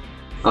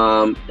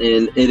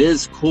 And it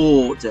is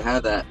cool to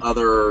have that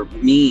other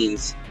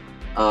means,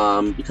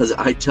 because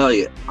I tell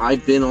you,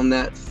 I've been on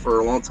that for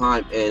a long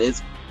time, and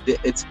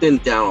it's been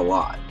down a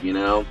lot.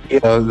 Yeah,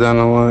 it's down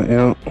a lot.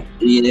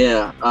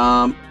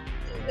 Yeah.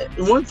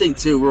 One thing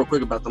too, real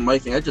quick about the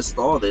mic thing, I just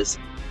saw this.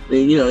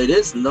 It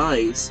is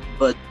nice,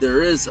 but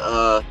there is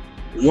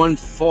one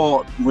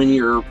fault when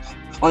you're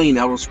playing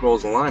Elder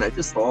Scrolls Online. I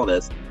just saw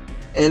this,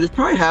 and it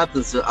probably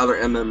happens to other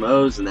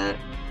MMOs, and that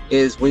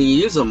is when you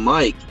use a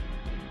mic,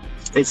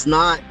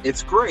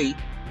 it's great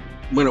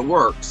when it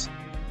works,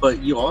 but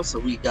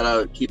we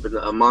gotta keep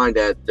in mind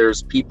that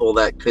there's people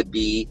that could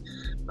be,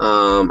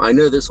 I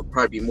know this will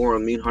probably be more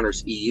on Moon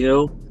Hunters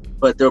EU,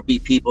 but there'll be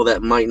people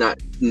that might not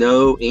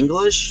know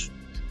English.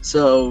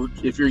 So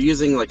if you're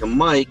using like a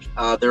mic,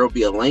 there will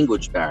be a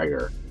language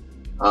barrier.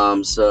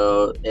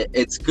 So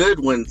it's good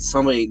when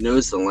somebody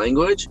knows the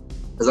language,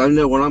 because I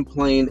know when I'm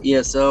playing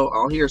ESO,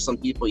 I'll hear some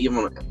people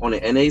even on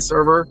an NA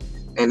server,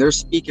 and they're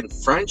speaking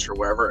French or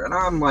whatever, and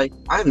I'm like,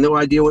 I have no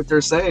idea what they're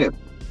saying,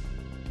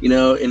 in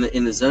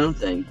the zone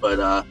thing. But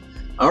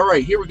all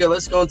right, here we go.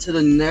 Let's go on to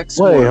the next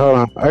one. Wait, hold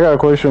on. I got a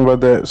question about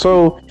that.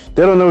 So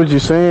they don't know what you're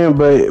saying,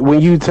 but when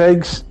you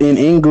text in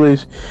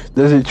English,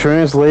 does it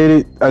translate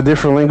it a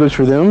different language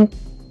for them?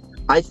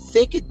 I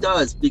think it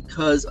does,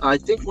 because I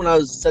think when I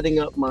was setting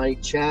up my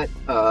chat,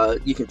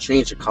 you can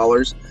change the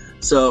colors.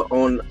 So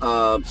on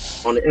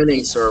the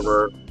NA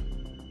server,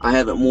 I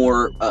have it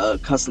more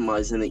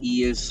customized than the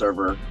EU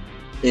server.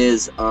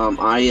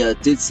 I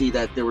did see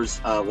that there was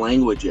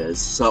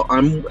languages. So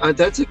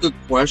that's a good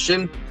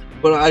question.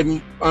 But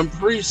I'm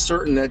pretty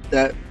certain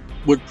that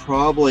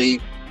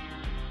probably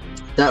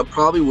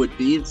would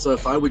be. So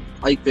if I would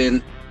type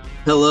in,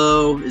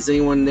 hello, is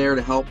anyone there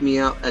to help me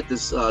out at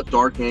this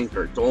Dark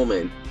Anchor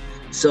Dolmen?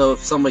 So if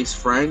somebody's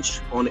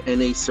French on the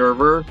NA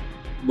server,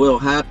 what'll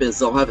happen is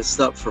they'll have it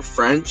set up for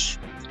French,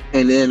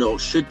 and then it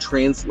should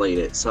translate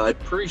it. So I'm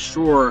pretty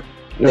sure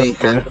they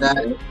have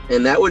that,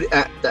 and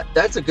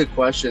that's a good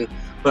question.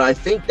 But I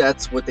think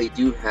that's what they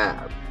do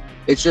have.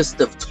 It's just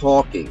the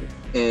talking.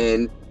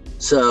 And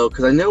so,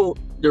 because I know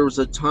there was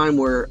a time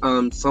where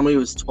somebody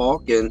was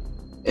talking,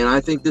 and I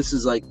think this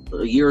is like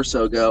a year or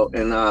so ago,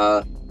 and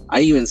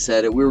I even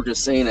said it. We were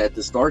just saying at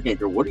this Dark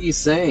Anchor, what are you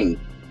saying?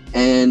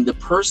 And the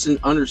person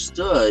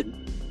understood,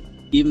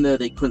 even though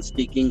they couldn't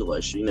speak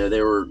English.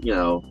 They were,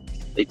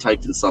 they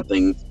typed in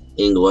something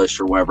English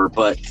or whatever.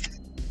 But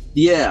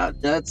yeah,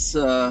 that's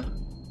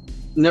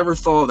never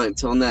thought of that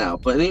until now.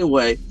 But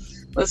anyway,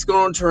 let's go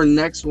on to our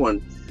next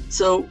one.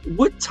 So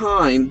what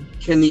time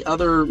can the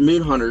other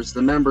Moon Hunters,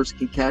 the members,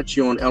 can catch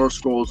you on Elder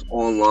Scrolls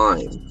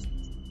Online?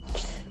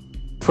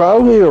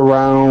 Probably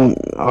around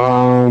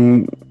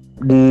 9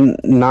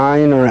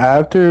 or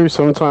after.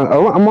 Sometime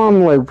I'm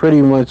on like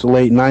pretty much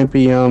late 9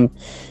 p.m.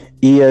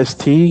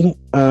 EST.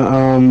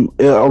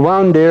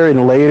 Around there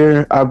and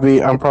later,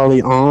 I'm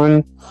probably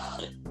on.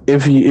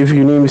 If you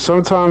need me,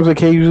 sometimes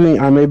occasionally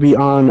I may be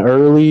on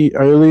way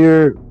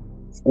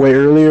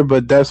earlier,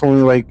 but that's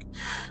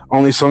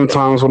only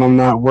sometimes when I'm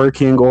not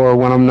working or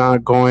when I'm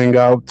not going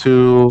out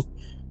to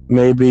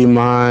maybe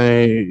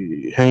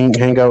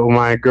hang out with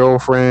my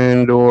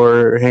girlfriend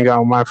or hang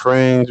out with my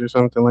friends or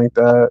something like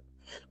that.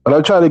 But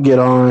I'll try to get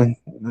on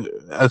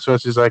as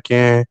much as I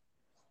can.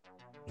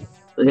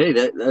 Hey,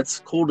 that's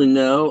cool to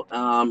know.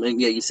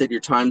 And yeah, you said your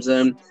time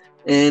zone.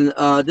 And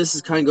this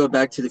is kind of going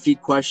back to the few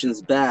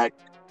questions back.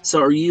 So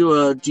are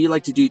you, do you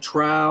like to do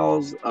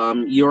trials?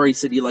 You already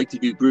said you like to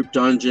do group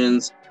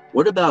dungeons.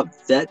 What about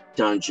vet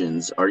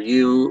dungeons? Are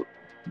you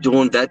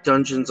doing vet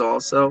dungeons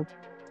also?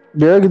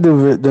 Yeah, I can do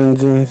vet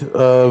dungeons.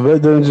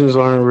 Vet dungeons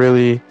aren't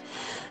really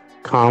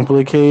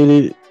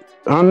complicated.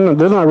 They're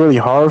not really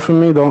hard for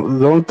me. The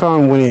only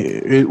time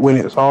when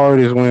it's hard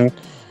is when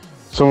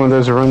someone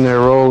doesn't run their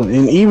role.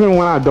 And even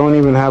when I don't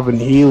even have a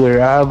healer,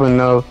 I have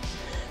enough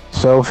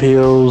self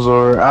heals,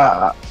 or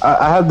I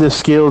have the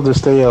skill to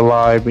stay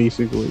alive.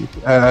 Basically,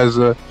 as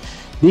a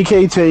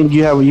DK tank,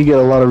 you get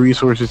a lot of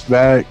resources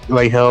back,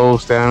 like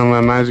health,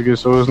 stamina, magic,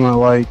 so it's not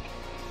like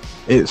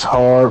it's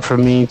hard for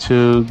me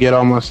to get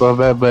all my stuff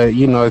back. But a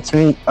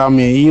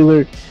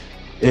healer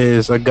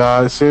is a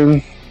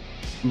godsend.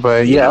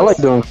 But yeah, I like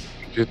doing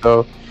it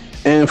though.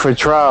 And for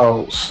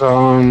trials,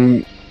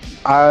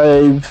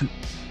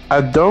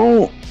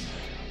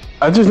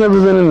 I've just never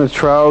been in the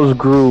trials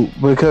group,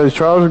 because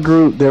trials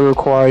group, they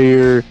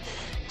require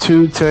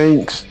 2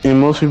 tanks,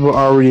 and most people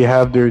already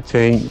have their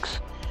tanks.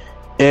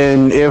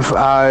 And if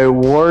I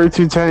were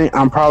to tank,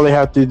 I'd probably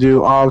have to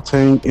do off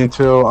tank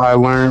until I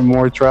learn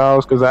more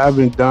trials, because I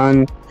haven't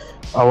done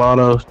a lot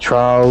of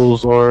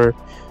trials or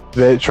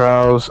vet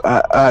trials.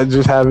 I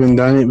just haven't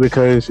done it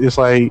because it's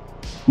like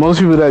most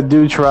people that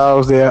do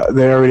trials, they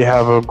already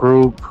have a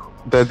group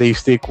that they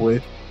stick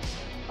with,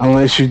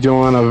 unless you're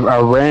doing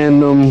a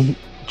random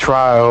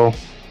trial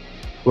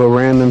with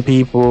random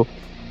people,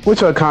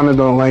 which I kind of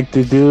don't like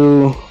to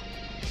do.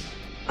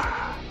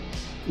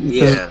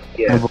 Yeah.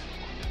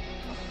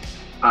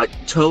 I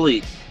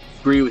totally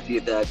agree with you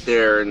that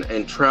there,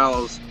 and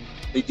trials,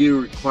 they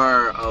do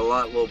require a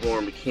little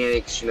more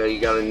mechanics. You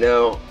got to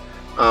know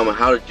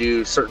how to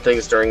do certain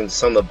things during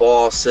some of the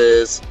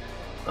bosses.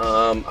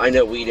 I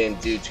know we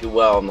didn't do too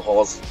well in the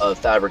halls of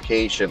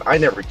fabrication. I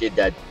never did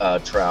that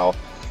trial.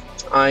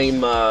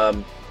 I'm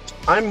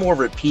more of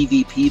a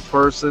PvP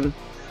person.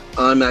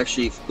 I'm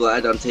actually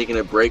glad I'm taking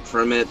a break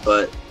from it,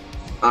 but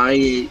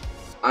I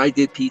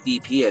did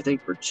PvP, I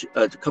think, for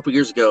a couple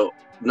years ago,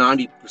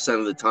 90%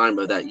 of the time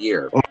of that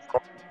year.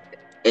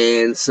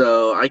 And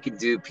so I could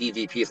do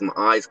PvP with my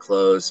eyes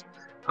closed.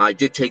 I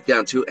did take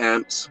down 2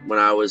 imps when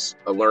I was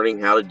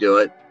learning how to do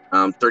it,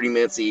 30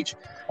 minutes each.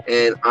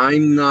 And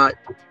I'm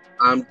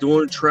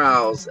doing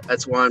trials.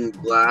 That's why I'm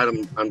glad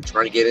I'm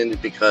trying to get into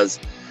it, because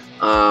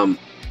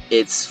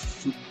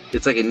it's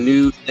like a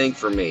new thing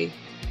for me.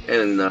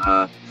 And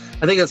I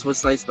think that's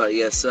what's nice about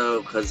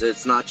ESO, because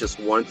it's not just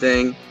one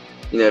thing.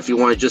 If you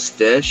want to just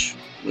fish,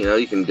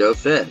 you can go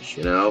fish,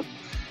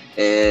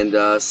 And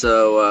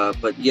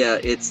but yeah,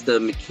 it's the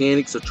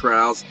mechanics of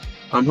trials.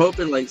 I'm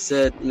hoping, like I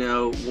said,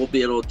 we'll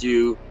be able to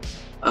do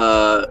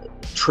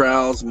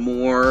trials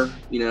more.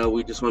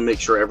 We just want to make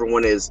sure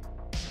everyone is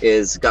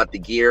got the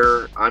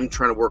gear. I'm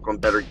trying to work on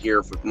better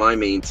gear with my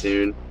main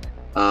tune.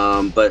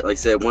 But like I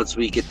said, once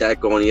we get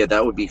that going, yeah,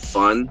 that would be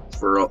fun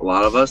for a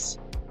lot of us.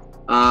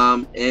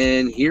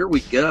 And here we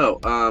go.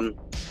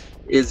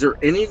 Is there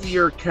any of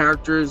your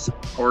characters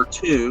or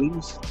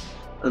tunes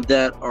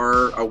that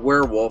are a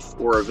werewolf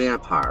or a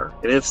vampire?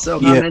 And if so,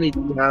 how many do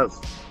you have?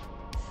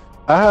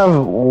 I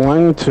have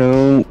one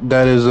tune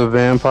that is a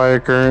vampire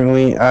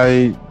currently.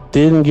 I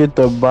didn't get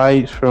the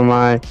bites from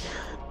my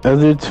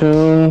other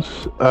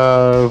tunes.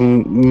 I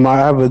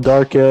have a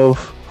Dark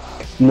Elf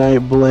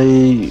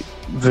Nightblade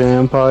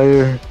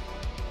vampire.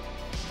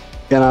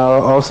 And I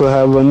also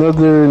have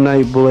another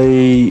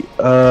Nightblade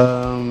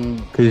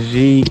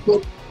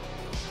Khajiit.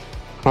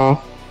 Huh?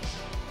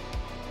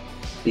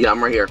 Yeah,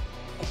 I'm right here.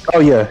 Oh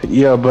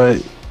yeah,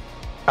 but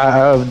I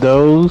have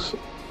those.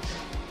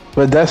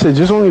 But that's it.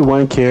 Just only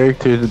one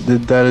character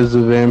that is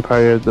a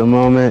vampire at the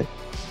moment.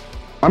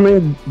 I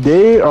mean,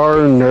 they are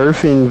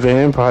nerfing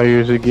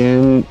vampires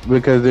again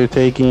because they're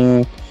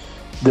taking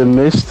the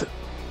mist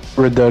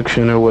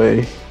reduction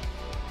away.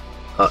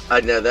 I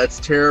know, that's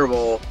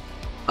terrible.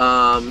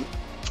 Like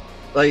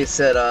I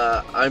said,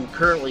 I'm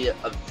currently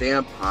a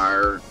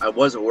vampire. I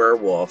was a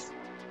werewolf,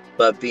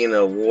 but being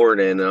a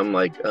warden, I'm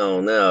like, oh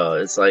no.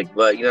 It's like,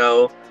 but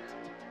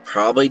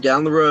probably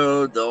down the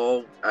road,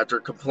 after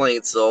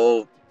complaints,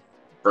 they'll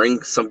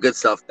bring some good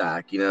stuff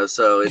back,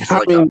 so it's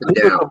like up and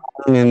down.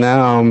 Complaining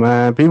now,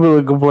 man. People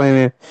are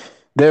complaining.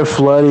 They're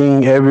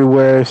flooding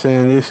everywhere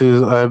saying this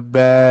is a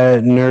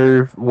bad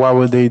nerf. Why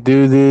would they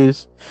do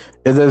this?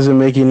 It doesn't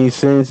make any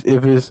sense.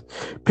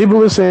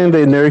 People are saying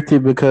they nerfed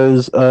it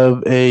because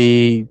of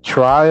a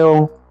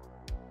trial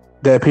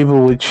that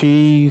people would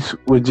cheese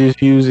with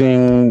just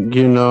using,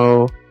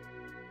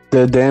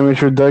 the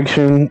damage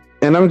reduction.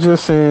 And I'm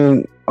just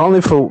saying,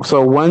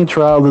 so one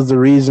trial is the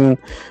reason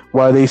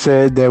why they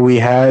said that we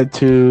had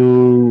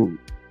to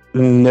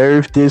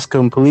nerf this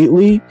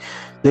completely.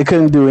 They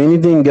couldn't do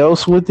anything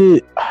else with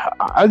it.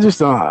 I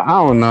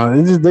don't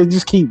know. They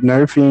just keep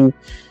nerfing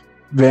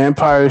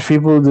vampires.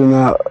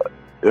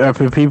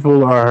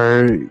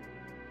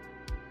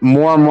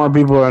 More and more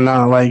people are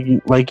not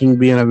liking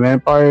being a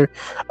vampire,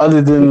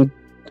 other than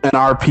an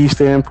RP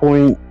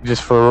standpoint,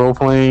 just for role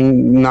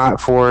playing, not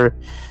for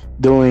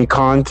doing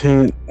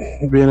content,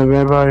 being a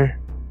vampire.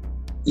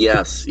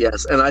 Yes,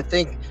 and I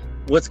think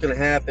what's going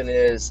to happen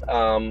is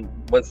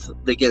once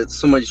they get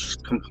so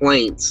much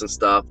complaints and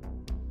stuff,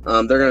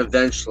 they're going to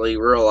eventually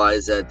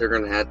realize that they're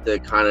going to have to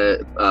kind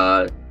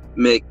of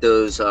make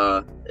those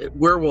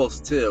werewolves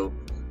too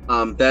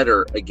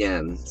better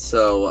again.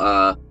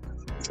 So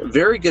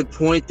very good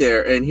point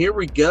there. And here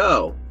we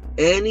go.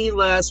 Any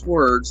last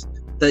words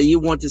that you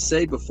want to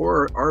say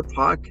before our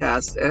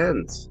podcast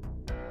ends?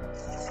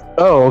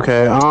 Oh,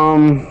 okay.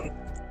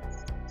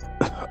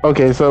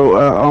 Okay, so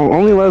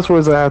only last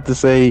words I have to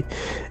say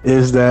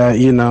is that,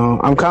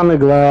 I'm kind of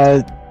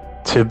glad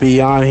to be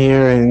on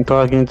here and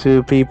talking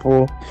to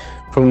people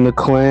from the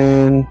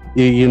clan.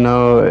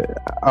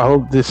 I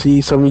hope to see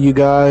some of you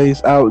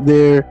guys out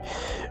there.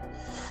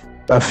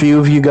 A few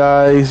of you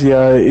guys,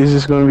 it's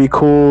just going to be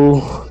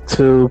cool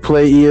to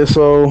play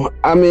ESO.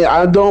 I mean,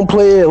 I don't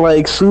play it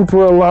like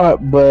super a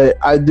lot, but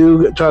I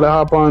do try to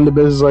hop on the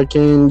best as I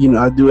can.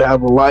 I do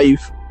have a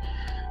life.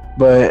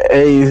 But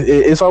hey,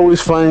 it's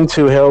always fun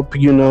to help,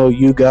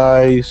 you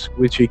guys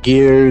with your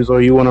gears,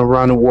 or you want to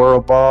run a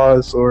world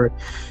boss, or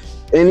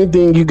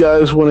anything you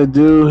guys want to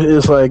do.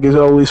 It's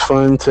always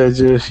fun to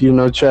just,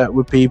 chat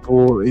with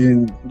people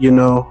and,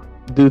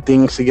 do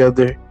things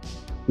together,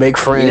 make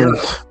friends.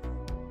 Yeah.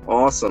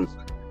 Awesome.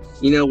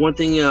 One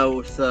thing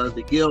with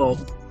the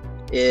guild,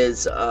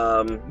 is,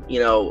 you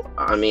know,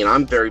 I mean,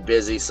 I'm very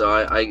busy, so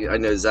I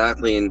know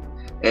exactly, and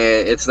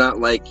it's not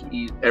like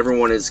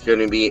everyone is going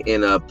to be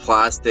in a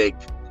plastic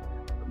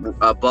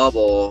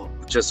bubble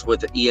just with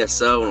the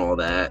ESO and all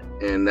that,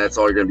 and that's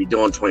all you're going to be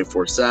doing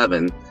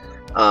 24/7.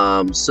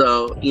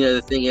 So, you know,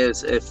 the thing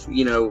is, if,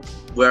 you know,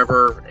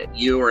 whoever,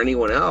 you or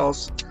anyone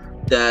else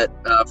that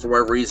for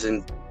whatever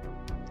reason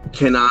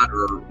cannot,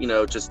 or, you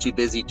know, just too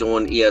busy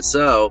doing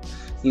ESO,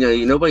 you know,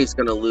 nobody's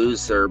going to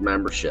lose their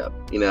membership.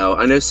 You know,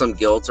 I know some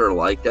guilds are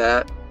like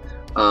that,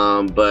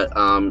 but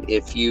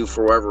if you,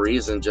 for whatever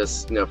reason,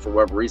 just, you know, for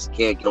whatever reason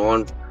can't get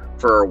on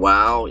for a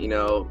while, you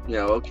know,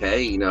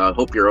 okay, you know, I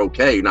hope you're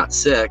okay, you're not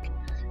sick,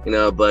 you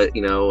know, but,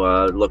 you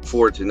know, look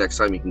forward to the next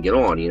time you can get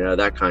on, you know,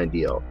 that kind of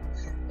deal.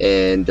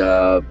 And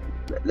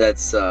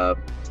that's,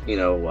 you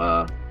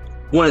know,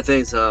 one of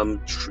the things,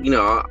 you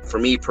know, for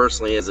me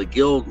personally as a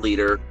guild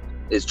leader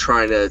is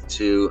trying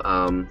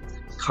to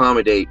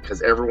accommodate,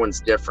 because everyone's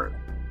different.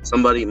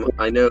 Somebody,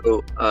 I know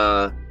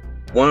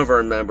one of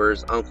our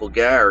members, Uncle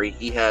Gary,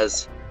 he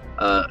has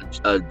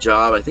a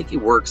job, I think he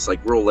works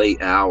like real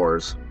late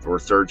hours for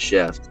third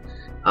shift.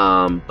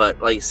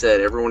 But like I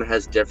said, everyone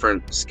has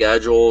different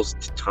schedules,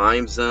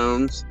 time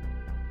zones.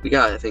 We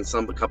got, I think,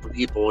 a couple of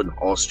people in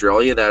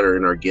Australia that are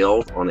in our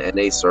guild on the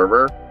NA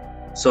server.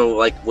 So,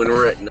 like, when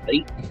we're at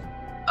night,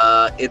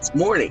 it's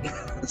morning.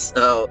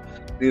 So,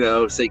 you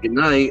know, say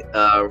goodnight.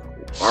 Our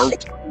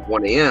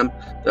 1 a.m.,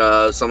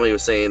 somebody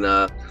was saying,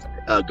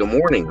 good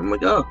morning. I'm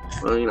like, oh,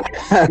 well, you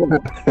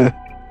know.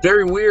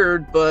 Very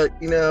weird, but,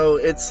 you know,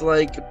 it's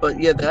like, but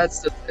yeah, that's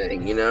the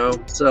thing, you know.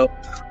 So,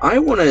 I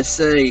want to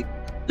say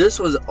this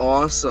was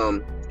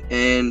awesome.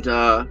 And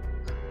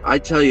I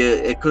tell you,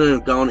 it couldn't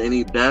have gone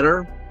any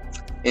better.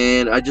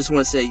 And I just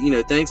want to say, you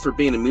know, thanks for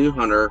being a Moon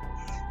Hunter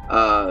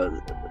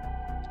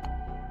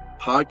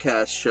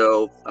podcast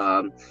show.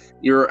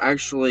 You're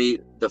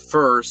actually the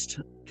first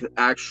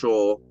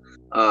actual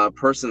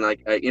person I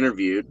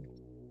interviewed.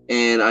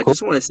 And I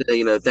just want to say,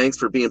 you know, thanks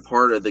for being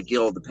part of the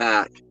Guild, the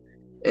pack.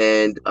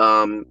 And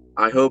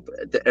I hope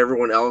that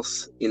everyone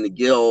else in the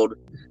Guild,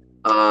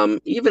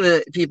 even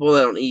the people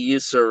that are on EU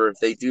server, if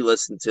they do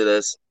listen to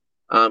this,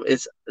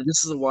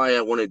 this is why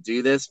I want to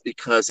do this,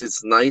 because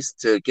it's nice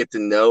to get to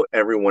know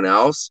everyone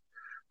else.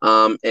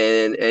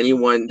 And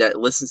anyone that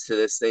listens to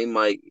this, they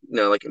might, you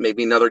know, like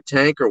maybe another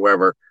tank or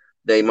whatever,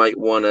 they might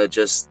want to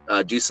just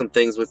do some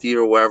things with you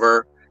or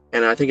whatever.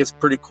 And I think it's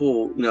pretty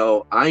cool. You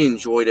know, I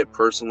enjoyed it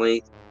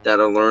personally,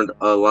 that I learned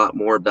a lot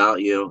more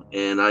about you.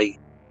 And I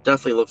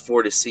definitely look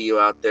forward to see you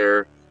out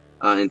there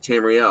in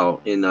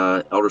Tamriel in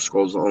Elder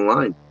Scrolls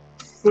Online.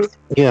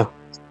 Yeah.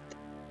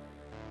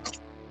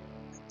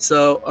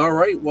 So, all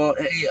right. Well,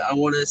 hey, I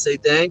want to say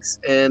thanks,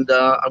 and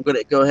I'm going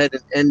to go ahead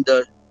and end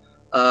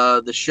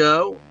the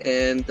show,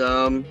 and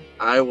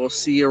I will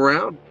see you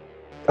around.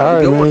 All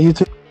right, man. You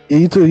too.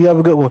 You too. You have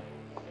a good one.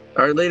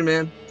 All right, later,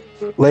 man.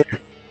 Later.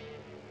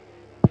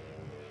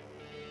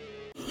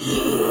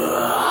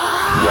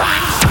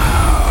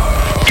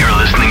 You're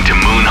listening to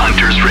Moon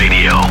Hunters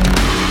Radio,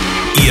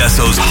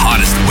 ESO's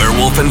hottest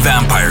werewolf and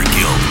vampire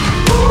guild.